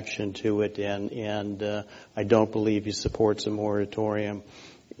reaction to it, and I don't believe he supports a moratorium.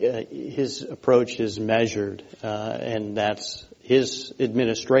 His approach is measured, and that's his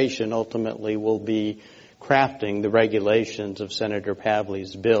administration ultimately will be crafting the regulations of Senator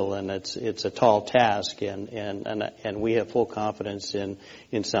Pavley's bill, and it's a tall task, and we have full confidence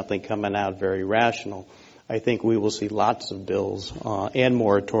in something coming out very rational. I think we will see lots of bills and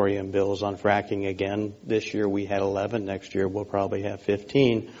moratorium bills on fracking again. This year we had 11. Next year we'll probably have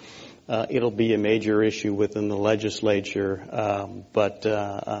 15. It'll be a major issue within the legislature, but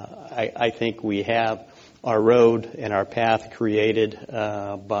I think we have our road and our path created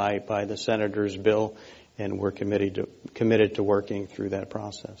by the senator's bill, and we're committed to working through that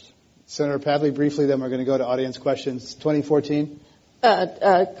process. Senator Pavley, briefly, then we're going to go to audience questions. 2014?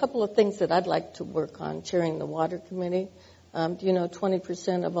 A couple of things that I'd like to work on chairing the Water Committee. Do you know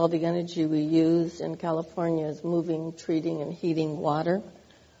 20% of all the energy we use in California is moving, treating, and heating water?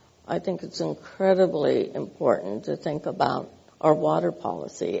 I think it's incredibly important to think about our water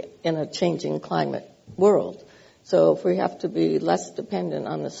policy in a changing climate world. So if we have to be less dependent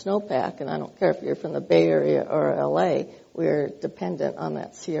on the snowpack, and I don't care if you're from the Bay Area or LA, we're dependent on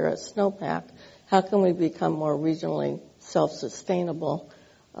that Sierra snowpack, how can we become more regionally self-sustainable?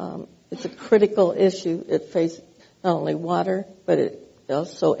 It's a critical issue. It faces not only water, but it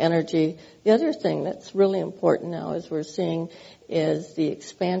bills. So energy. The other thing that's really important now, as we're seeing, is the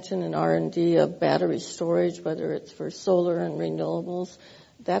expansion in R&D of battery storage, whether it's for solar and renewables.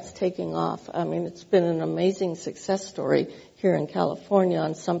 That's taking off. I mean, it's been an amazing success story here in California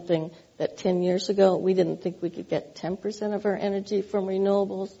on something that 10 years ago we didn't think we could get 10% of our energy from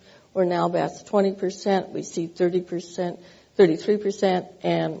renewables. We're now past 20%. We see 30%, 33%,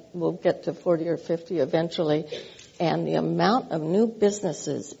 and we'll get to 40 or 50 eventually. And the amount of new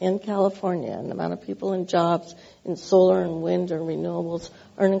businesses in California and the amount of people in jobs in solar and wind and renewables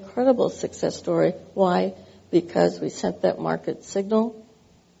are an incredible success story. Why? Because we sent that market signal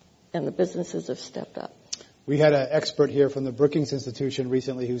and the businesses have stepped up. We had an expert here from the Brookings Institution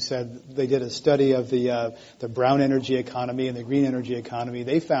recently who said they did a study of the brown energy economy and the green energy economy.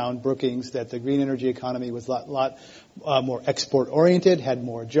 They found, Brookings, that the green energy economy was a lot more export-oriented, had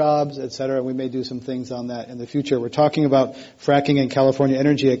more jobs, et cetera. We may do some things on that in the future. We're talking about fracking and California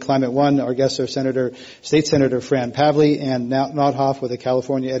energy at Climate One. Our guests are State Senator Fran Pavley and Nothoff, with the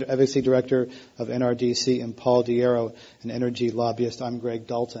California Advocacy Director of NRDC, and Paul Diero, an energy lobbyist. I'm Greg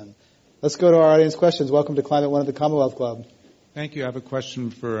Dalton. Let's go to our audience questions. Welcome to Climate One at the Commonwealth Club. Thank you. I have a question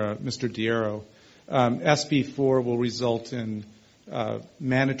for Mr. Diero. SB4 will result in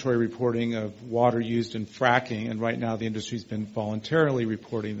mandatory reporting of water used in fracking, and right now the industry's been voluntarily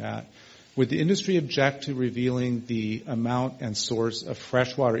reporting that. Would the industry object to revealing the amount and source of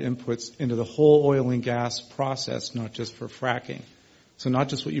freshwater inputs into the whole oil and gas process, not just for fracking? So not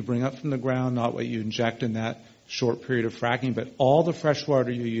just what you bring up from the ground, not what you inject in that short period of fracking, but all the fresh water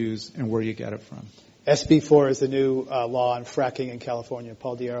you use and where you get it from. SB4 is the new law on fracking in California.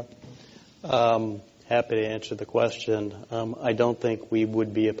 Paul Diero. Happy to answer the question. I don't think we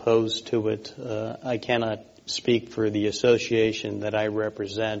would be opposed to it. I cannot speak for the association that I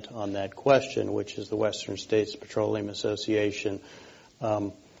represent on that question, which is the Western States Petroleum Association.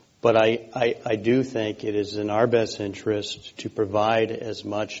 But I do think it is in our best interest to provide as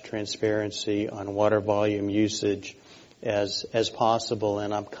much transparency on water volume usage as possible,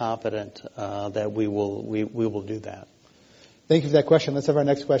 and I'm confident that we will do that. Thank you for that question. Let's have our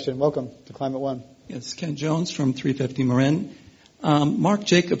next question. Welcome to Climate One. Yes, Ken Jones from 350 Marin. Mark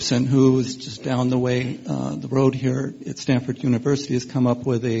Jacobson, who is just down the way, the road here at Stanford University, has come up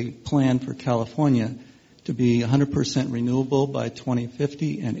with a plan for California to be 100% renewable by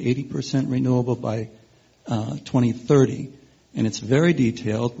 2050 and 80% renewable by 2030. And it's very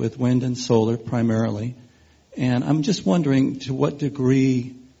detailed with wind and solar primarily. And I'm just wondering to what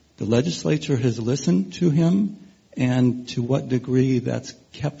degree the legislature has listened to him and to what degree that's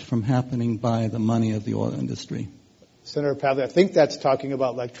kept from happening by the money of the oil industry. Senator Pavley, I think that's talking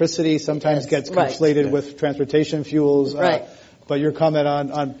about electricity. Sometimes gets conflated with transportation fuels. Right. But your comment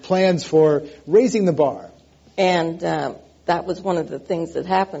on plans for raising the bar. And that was one of the things that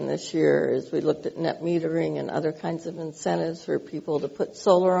happened this year is we looked at net metering and other kinds of incentives for people to put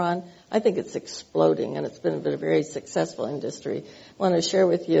solar on. I think it's exploding, and it's been a very successful industry. I want to share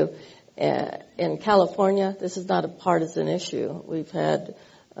with you, in California, this is not a partisan issue. We've had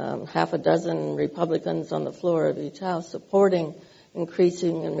half a dozen Republicans on the floor of each house supporting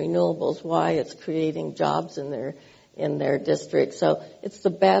increasing in renewables. Why? It's creating jobs in their district. So it's the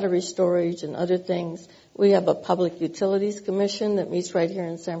battery storage and other things. We have a Public Utilities Commission that meets right here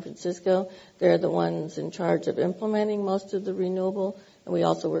in San Francisco. They're the ones in charge of implementing most of the renewable. And we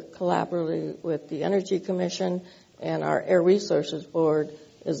also work collaboratively with the Energy Commission, and our Air Resources Board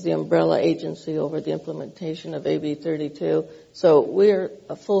is the umbrella agency over the implementation of AB 32. So we're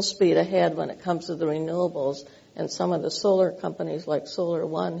a full speed ahead when it comes to the renewables. And some of the solar companies like Solar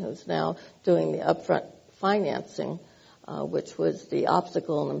One, who's now doing the upfront financing, which was the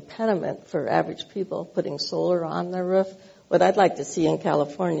obstacle and impediment for average people putting solar on their roof. What I'd like to see in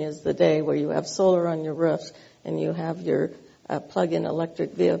California is the day where you have solar on your roofs and you have your plug-in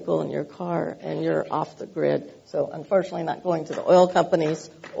electric vehicle in your car and you're off the grid. So unfortunately not going to the oil companies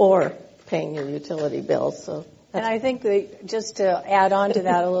or paying your utility bills. So and I think just to add on to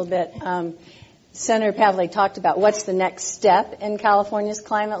that a little bit, Senator Pavley talked about what's the next step in California's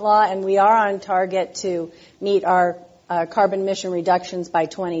climate law, and we are on target to meet our carbon emission reductions by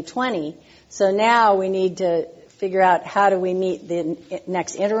 2020. So now we need to figure out how do we meet the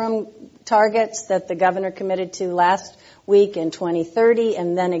next interim targets that the governor committed to last week in 2030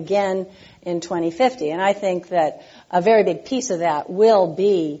 and then again in 2050. And I think that a very big piece of that will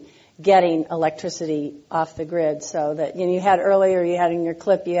be getting electricity off the grid. So that, you had earlier, you had in your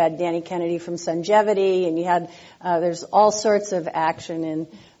clip, you had Danny Kennedy from Sungevity, and you had, there's all sorts of action in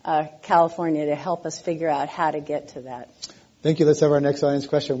California to help us figure out how to get to that. Thank you. Let's have our next audience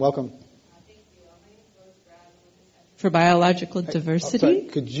question. Welcome. for Biological Diversity. Sorry,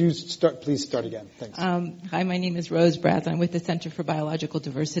 could you please start again? Thanks. Hi, my name is Rose Brath. I'm with the Center for Biological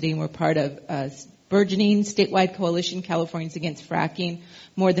Diversity, and we're part of a burgeoning statewide coalition, Californians Against Fracking.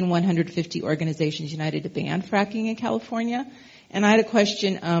 More than 150 organizations united to ban fracking in California. And I had a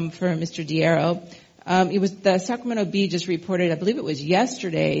question for Mr. Diero. It was the Sacramento Bee just reported, I believe it was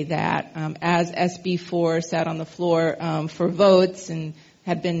yesterday, that as SB 4 sat on the floor for votes and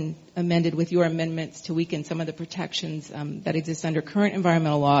had been amended with your amendments to weaken some of the protections that exist under current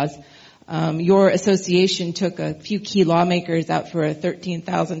environmental laws, your association took a few key lawmakers out for a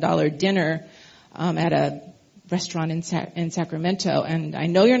 $13,000 dinner at a restaurant in Sacramento. And I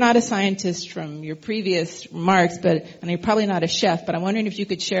know you're not a scientist from your previous remarks, and you're probably not a chef, but I'm wondering if you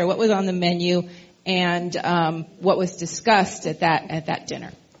could share what was on the menu and what was discussed at that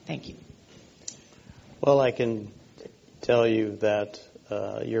dinner. Thank you. Well, I can tell you that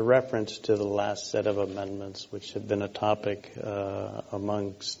your reference to the last set of amendments, which have been a topic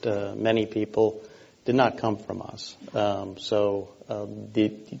amongst many people, did not come from us. So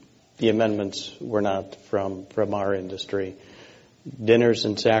the amendments were not from our industry. Dinners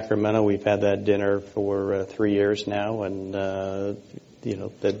in Sacramento, we've had that dinner for 3 years now, and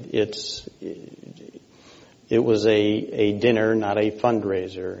it was a dinner, not a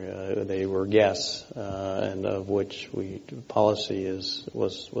fundraiser. They were guests, and of which policy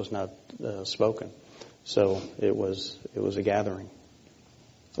was not spoken. So it was a gathering,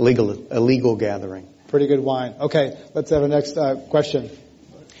 a legal gathering. Pretty good wine. Okay, let's have a next question.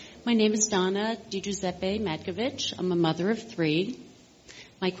 My name is Donna DiGiuseppe Matkovich. I'm a mother of 3.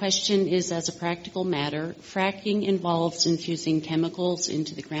 My question is, as a practical matter, fracking involves infusing chemicals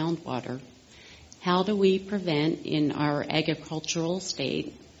into the groundwater. How do we prevent in our agricultural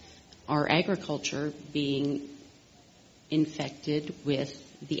state, our agriculture being infected with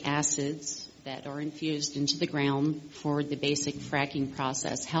the acids that are infused into the ground for the basic fracking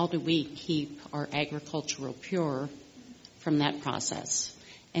process? How do we keep our agricultural pure from that process?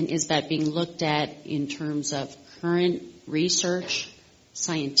 And is that being looked at in terms of current research,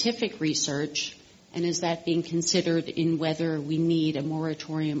 scientific research, and is that being considered in whether we need a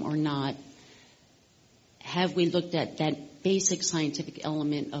moratorium or not? Have we looked at that basic scientific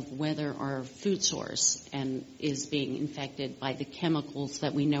element of whether our food source is being infected by the chemicals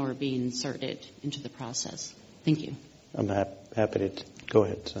that we know are being inserted into the process? Thank you. I'm happy to go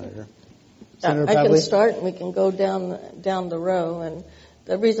ahead, Senator. I can start, and we can go down the row. And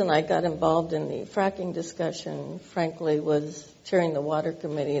the reason I got involved in the fracking discussion, frankly, was chairing the Water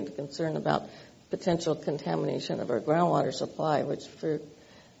Committee and the concern about potential contamination of our groundwater supply, which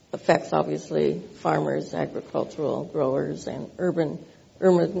affects, obviously, farmers, agricultural growers, and urban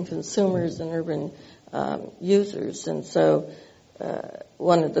consumers and urban users. And so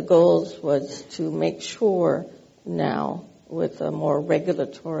one of the goals was to make sure now, with a more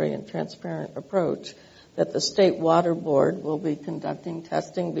regulatory and transparent approach, that the State Water Board will be conducting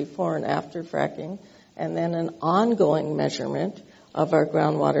testing before and after fracking, and then an ongoing measurement of our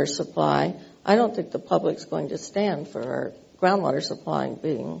groundwater supply. I don't think the public's going to stand for our groundwater supply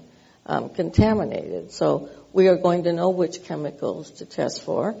being contaminated. So we are going to know which chemicals to test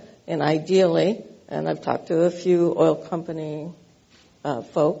for, and ideally, and I've talked to a few oil company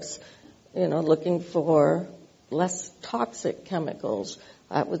folks, looking for less toxic chemicals.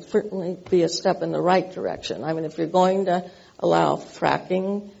 That would certainly be a step in the right direction. I mean, if you're going to allow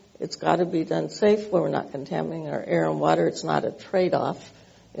fracking, it's got to be done safe where we're not contaminating our air and water. It's not a trade-off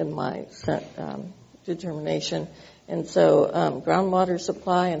in my determination. And so groundwater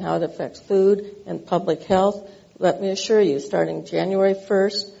supply and how it affects food and public health, let me assure you, starting January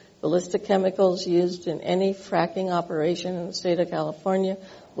 1st, the list of chemicals used in any fracking operation in the state of California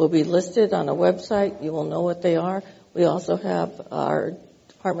will be listed on a website. You will know what they are. We also have our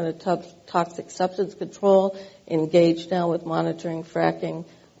Department of Toxic Substance Control engaged now with monitoring fracking.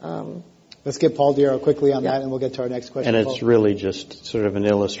 Let's get Paul Diero quickly on that, and we'll get to our next question. And it's really just sort of an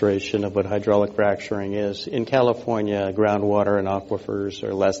illustration of what hydraulic fracturing is. In California, groundwater and aquifers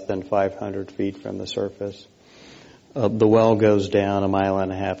are less than 500 feet from the surface. The well goes down 1.5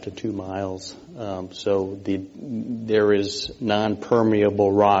 miles to 2 miles. So there is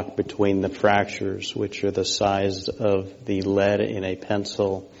non-permeable rock between the fractures, which are the size of the lead in a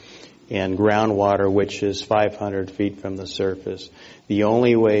pencil, and groundwater, which is 500 feet from the surface. The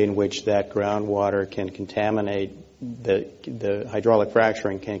only way in which that groundwater can contaminate, the hydraulic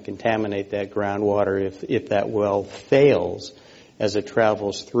fracturing can contaminate that groundwater if that well fails as it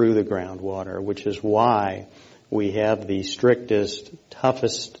travels through the groundwater, which is why we have the strictest,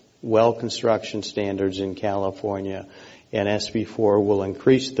 toughest well construction standards in California. and SB4 will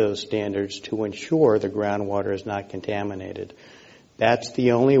increase those standards to ensure the groundwater is not contaminated. That's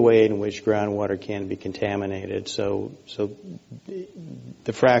the only way in which groundwater can be contaminated. So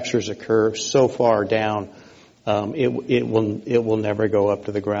the fractures occur so far down, it will never go up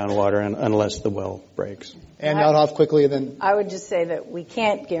to the groundwater unless the well breaks. And Nothoff quickly, and then I would just say that we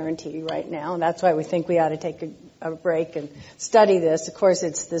can't guarantee right now, and that's why we think we ought to take a break and study this. Of course,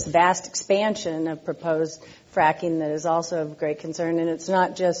 it's this vast expansion of proposed fracking that is also of great concern, and it's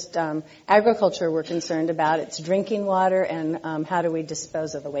not just agriculture we're concerned about, it's drinking water and how do we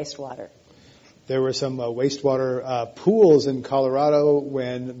dispose of the wastewater. there were some wastewater pools in Colorado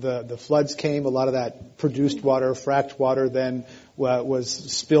when the floods came. A lot of that produced water, fracked water, then was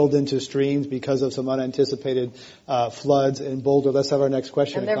spilled into streams because of some unanticipated floods in Boulder. Let's have our next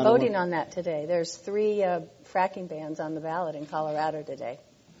question. And they're voting on that today. There's 3 fracking bans on the ballot in Colorado today.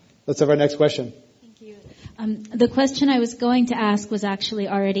 Let's have our next question. Thank you. The question I was going to ask was actually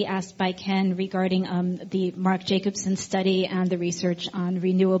already asked by Ken regarding the Mark Jacobson study and the research on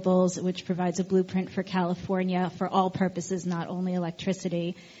renewables, which provides a blueprint for California for all purposes, not only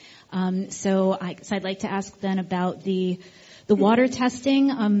electricity. So I'd like to ask then about the water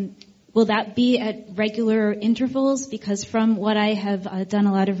testing. Will that be at regular intervals? Because from what I have done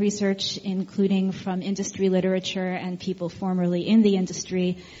a lot of research, including from industry literature and people formerly in the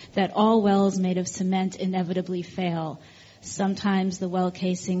industry, that all wells made of cement inevitably fail. Sometimes the well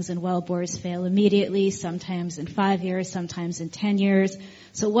casings and well bores fail immediately, sometimes in 5 years, sometimes in 10 years.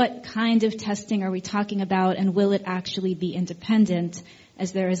 So what kind of testing are we talking about, and will it actually be independent?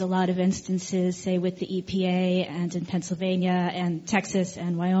 As there is a lot of instances, say with the EPA and in Pennsylvania and Texas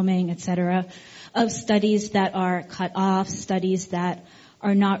and Wyoming, et cetera, of studies that are cut off, studies that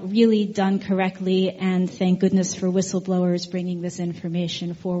are not really done correctly, and thank goodness for whistleblowers bringing this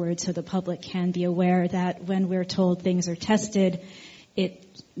information forward so the public can be aware that when we're told things are tested, it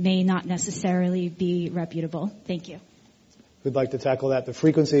may not necessarily be reputable. Thank you. Who'd like to tackle that? The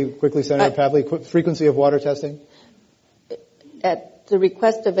frequency, quickly, Senator Pavley, frequency of water testing? At the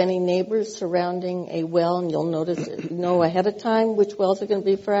request of any neighbors surrounding a well, and you'll know ahead of time which wells are going to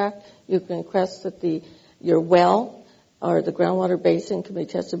be fracked, you can request that your well or the groundwater basin can be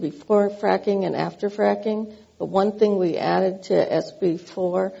tested before fracking and after fracking. But one thing we added to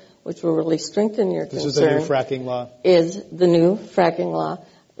SB4, which will really strengthen your concern, this is the new fracking law, is the new fracking law,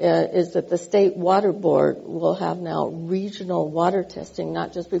 is that the State Water Board will have now regional water testing,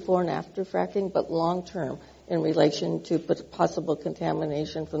 not just before and after fracking, but long term, in relation to possible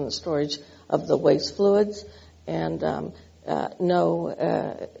contamination from the storage of the waste fluids. And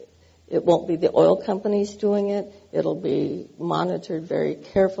it won't be the oil companies doing it. It'll be monitored very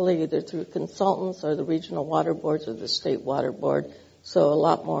carefully, either through consultants or the regional water boards or the State Water Board. So a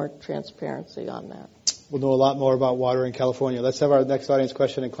lot more transparency on that. We'll know a lot more about water in California. Let's have our next audience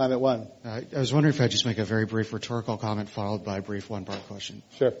question in Climate One. I was wondering if I could just make a very brief rhetorical comment followed by a brief one-part question.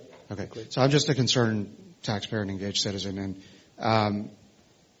 Sure. Okay. So I'm just a concerned taxpayer and engaged citizen, and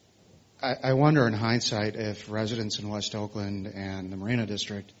I wonder in hindsight if residents in West Oakland and the Marina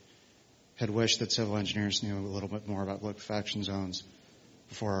District had wished that civil engineers knew a little bit more about liquefaction zones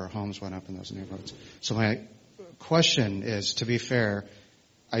before our homes went up in those neighborhoods. So my question is, to be fair,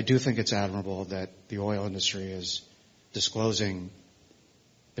 I do think it's admirable that the oil industry is disclosing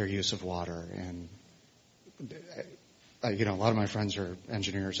their use of water. And, a lot of my friends are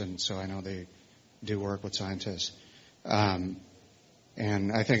engineers, and so I know they do work with scientists.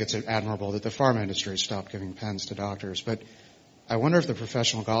 And I think it's admirable that the pharma industry stopped giving pens to doctors. But I wonder if the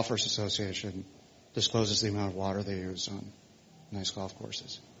Professional Golfers Association discloses the amount of water they use on nice golf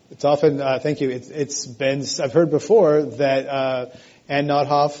courses. It's often, thank you, it's been, I've heard before that, Ann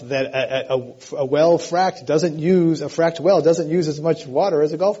Nothoff, that a well fracked well doesn't use as much water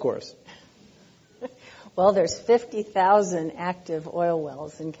as a golf course. Well, there's 50,000 active oil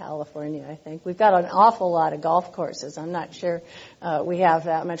wells in California, I think. We've got an awful lot of golf courses. I'm not sure we have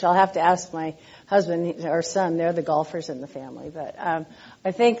that much. I'll have to ask my husband or son. They're the golfers in the family. But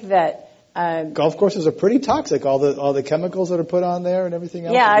I think that golf courses are pretty toxic, all the chemicals that are put on there and everything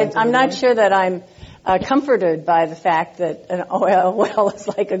else. Yeah, I'm not sure that I'm comforted by the fact that an oil well is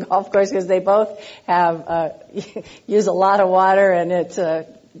like a golf course, because they both have use a lot of water, and it's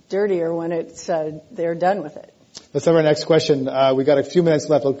dirtier when they're done with it. Let's have our next question. We got a few minutes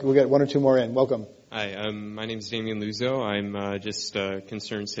left. We'll get 1 or 2 more in. Welcome. Hi, my name is Damian Luzo. I'm just a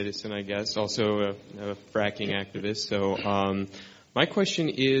concerned citizen, I guess, also a fracking activist. So my question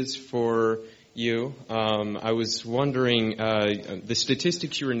is for you. I was wondering, the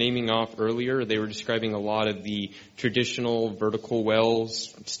statistics you were naming off earlier, they were describing a lot of the traditional vertical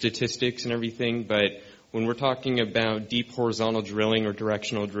wells statistics and everything, but when we're talking about deep horizontal drilling or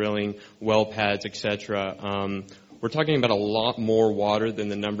directional drilling, well pads, etc., we're talking about a lot more water than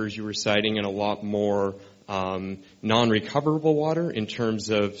the numbers you were citing, and a lot more non-recoverable water, in terms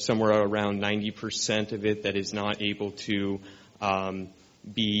of somewhere around 90% of it that is not able to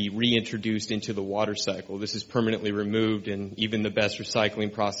be reintroduced into the water cycle. This is permanently removed, and even the best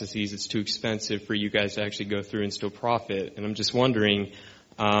recycling processes, it's too expensive for you guys to actually go through and still profit. And I'm just wondering,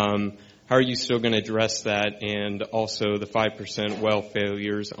 how are you still going to address that, and also the 5% well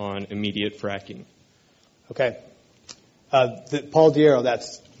failures on immediate fracking? Okay. Paul Diero,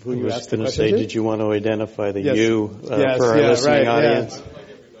 that's who you asked the question to. I was going to say, did you want to identify the yes. For our listening audience?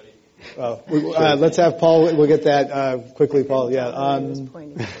 Yeah. Let's have Paul. We'll get that quickly, Paul. Yeah.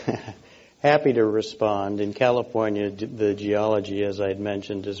 Happy to respond. In California, the geology, as I had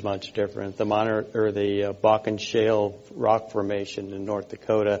mentioned, is much different. The Bakken Shale rock formation in North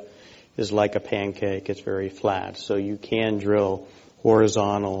Dakota is like a pancake. It's very flat, so you can drill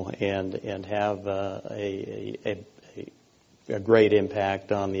horizontal and have a great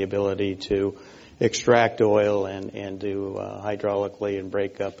impact on the ability to extract oil and do hydraulically and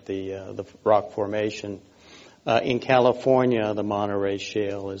break up the rock formation. In California, the Monterey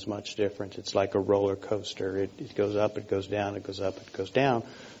Shale is much different. It's like a roller coaster. It goes up, it goes down, it goes up, it goes down.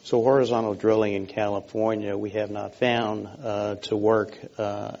 So horizontal drilling in California we have not found to work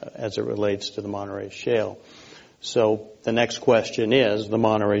as it relates to the Monterey Shale. So the next question is, the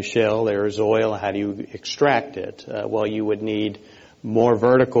Monterey Shale, there is oil, how do you extract it? Well, you would need more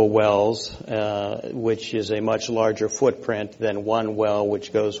vertical wells, which is a much larger footprint than one well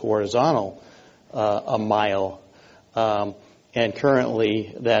which goes horizontal a mile. And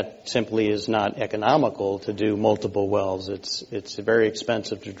currently that simply is not economical to do multiple wells. It's very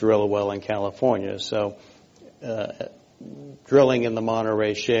expensive to drill a well in California. So drilling in the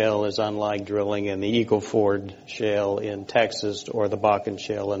Monterey Shale is unlike drilling in the Eagle Ford Shale in Texas or the Bakken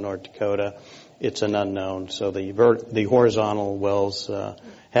Shale in North Dakota. It's an unknown. So the horizontal wells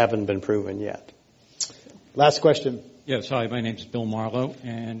haven't been proven yet. Last question. Yes, hi, my name is Bill Marlowe,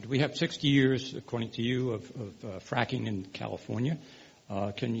 and we have 60 years, according to you, of fracking in California.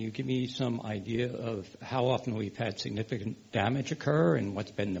 Can you give me some idea of how often we've had significant damage occur, and what's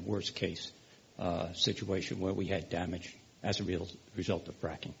been the worst case situation where we had damage as a result of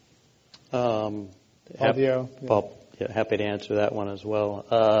fracking? Happy to answer that one as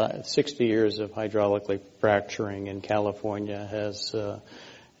well. 60 years of hydraulically fracturing in California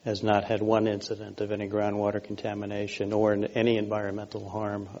has not had one incident of any groundwater contamination or any environmental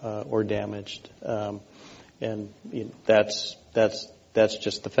harm or damage, and that's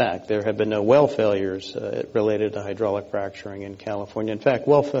just the fact. There have been no well failures related to hydraulic fracturing in California. In fact,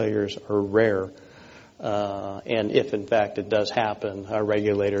 well failures are rare, and if in fact it does happen, our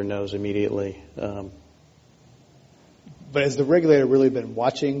regulator knows immediately. But has the regulator really been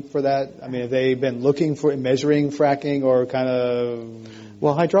watching for that? I mean, have they been looking for measuring fracking or kind of?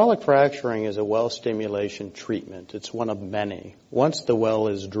 Well, hydraulic fracturing is a well stimulation treatment. It's one of many. Once the well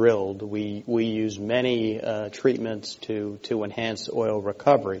is drilled, we use many treatments to enhance oil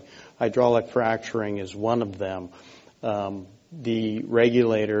recovery. Hydraulic fracturing is one of them. The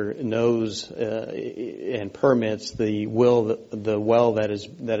regulator knows and permits the well that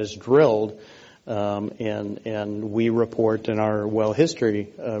is drilled. And we report in our well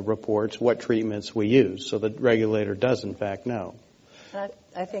history reports what treatments we use. So the regulator does, in fact, know.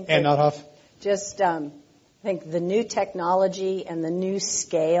 I think and Nothoff? I think the new technology and the new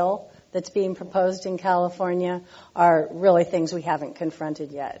scale that's being proposed in California are really things we haven't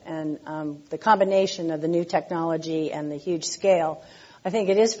confronted yet. And the combination of the new technology and the huge scale, I think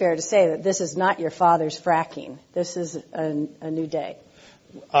it is fair to say that this is not your father's fracking. This is a new day.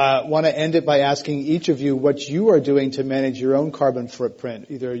 Want to end it by asking each of you what you are doing to manage your own carbon footprint,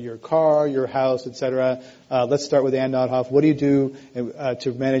 either your car, your house, etc. Let's start with Ann Nothoff. What do you do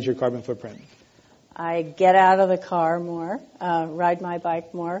to manage your carbon footprint? I get out of the car more, ride my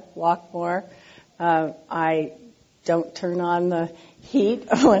bike more, walk more. I don't turn on the heat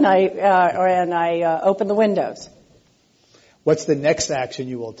when I open the windows. What's the next action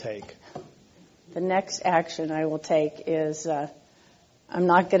you will take? The next action I will take is I'm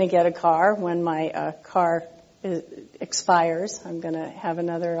not going to get a car when my car expires. I'm going to have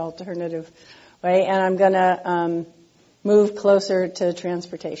another alternative way, and I'm going to move closer to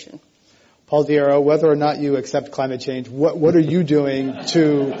transportation. Paul Diero, whether or not you accept climate change, what are you doing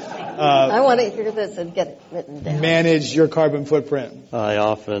to I want to hear this and get it written down. Manage your carbon footprint? I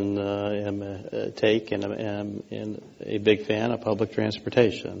often am a big fan of public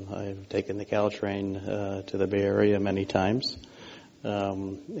transportation. I've taken the Caltrain to the Bay Area many times.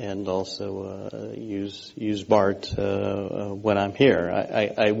 and also use BART when I'm here.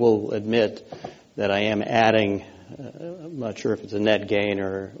 I will admit that I am adding. I'm not sure if it's a net gain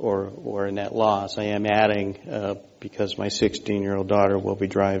or a net loss. I am adding because my 16-year-old daughter will be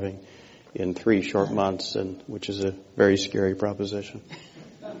driving in 3 short months, which is a very scary proposition.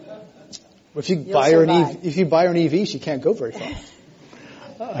 If you buy her an EV, she can't go very far.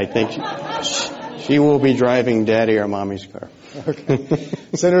 I think she will be driving Daddy or Mommy's car. Okay.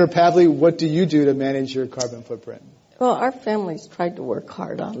 Senator Pavley, what do you do to manage your carbon footprint? Well, our family's tried to work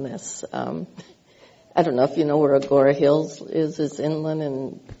hard on this. I don't know if you know where Agora Hills is. It's inland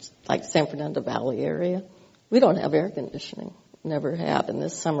in like San Fernando Valley area. We don't have air conditioning. Never have. And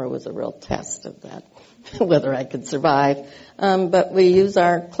this summer was a real test of that, whether I could survive. But we use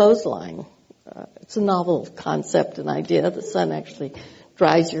our clothesline. It's a novel concept and idea. The sun actually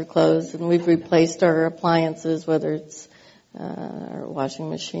dries your clothes, and we've replaced our appliances, whether it's our washing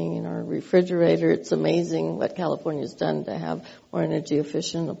machine or refrigerator. It's amazing what California's done to have more energy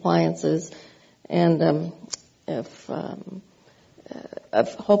efficient appliances. And if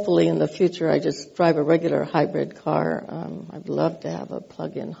hopefully in the future I just drive a regular hybrid car, I'd love to have a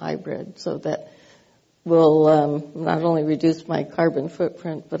plug-in hybrid so that will not only reduce my carbon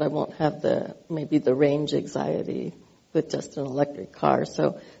footprint, but I won't have maybe the range anxiety with just an electric car.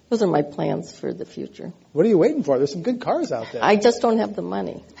 So those are my plans for the future. What are you waiting for? There's some good cars out there. I just don't have the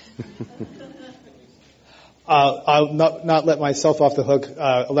money. I'll not let myself off the hook.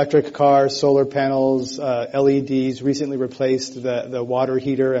 Electric cars, solar panels, LEDs, recently replaced the water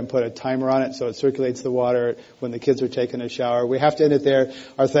heater and put a timer on it so it circulates the water when the kids are taking a shower. We have to end it there.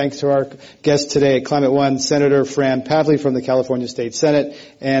 Our thanks to our guests today at Climate One, Senator Fran Pavley from the California State Senate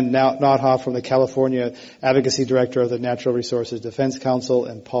and Nott Hoff from the California Advocacy Director of the Natural Resources Defense Council,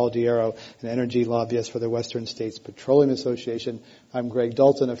 and Paul Diero, an energy lobbyist for the Western States Petroleum Association. I'm Greg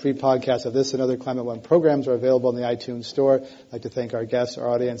Dalton. A free podcast of this and other Climate One programs are available in the iTunes Store. I'd like to thank our guests, our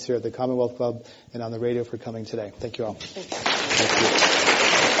audience here at the Commonwealth Club, and on the radio for coming today. Thank you all. Thank you.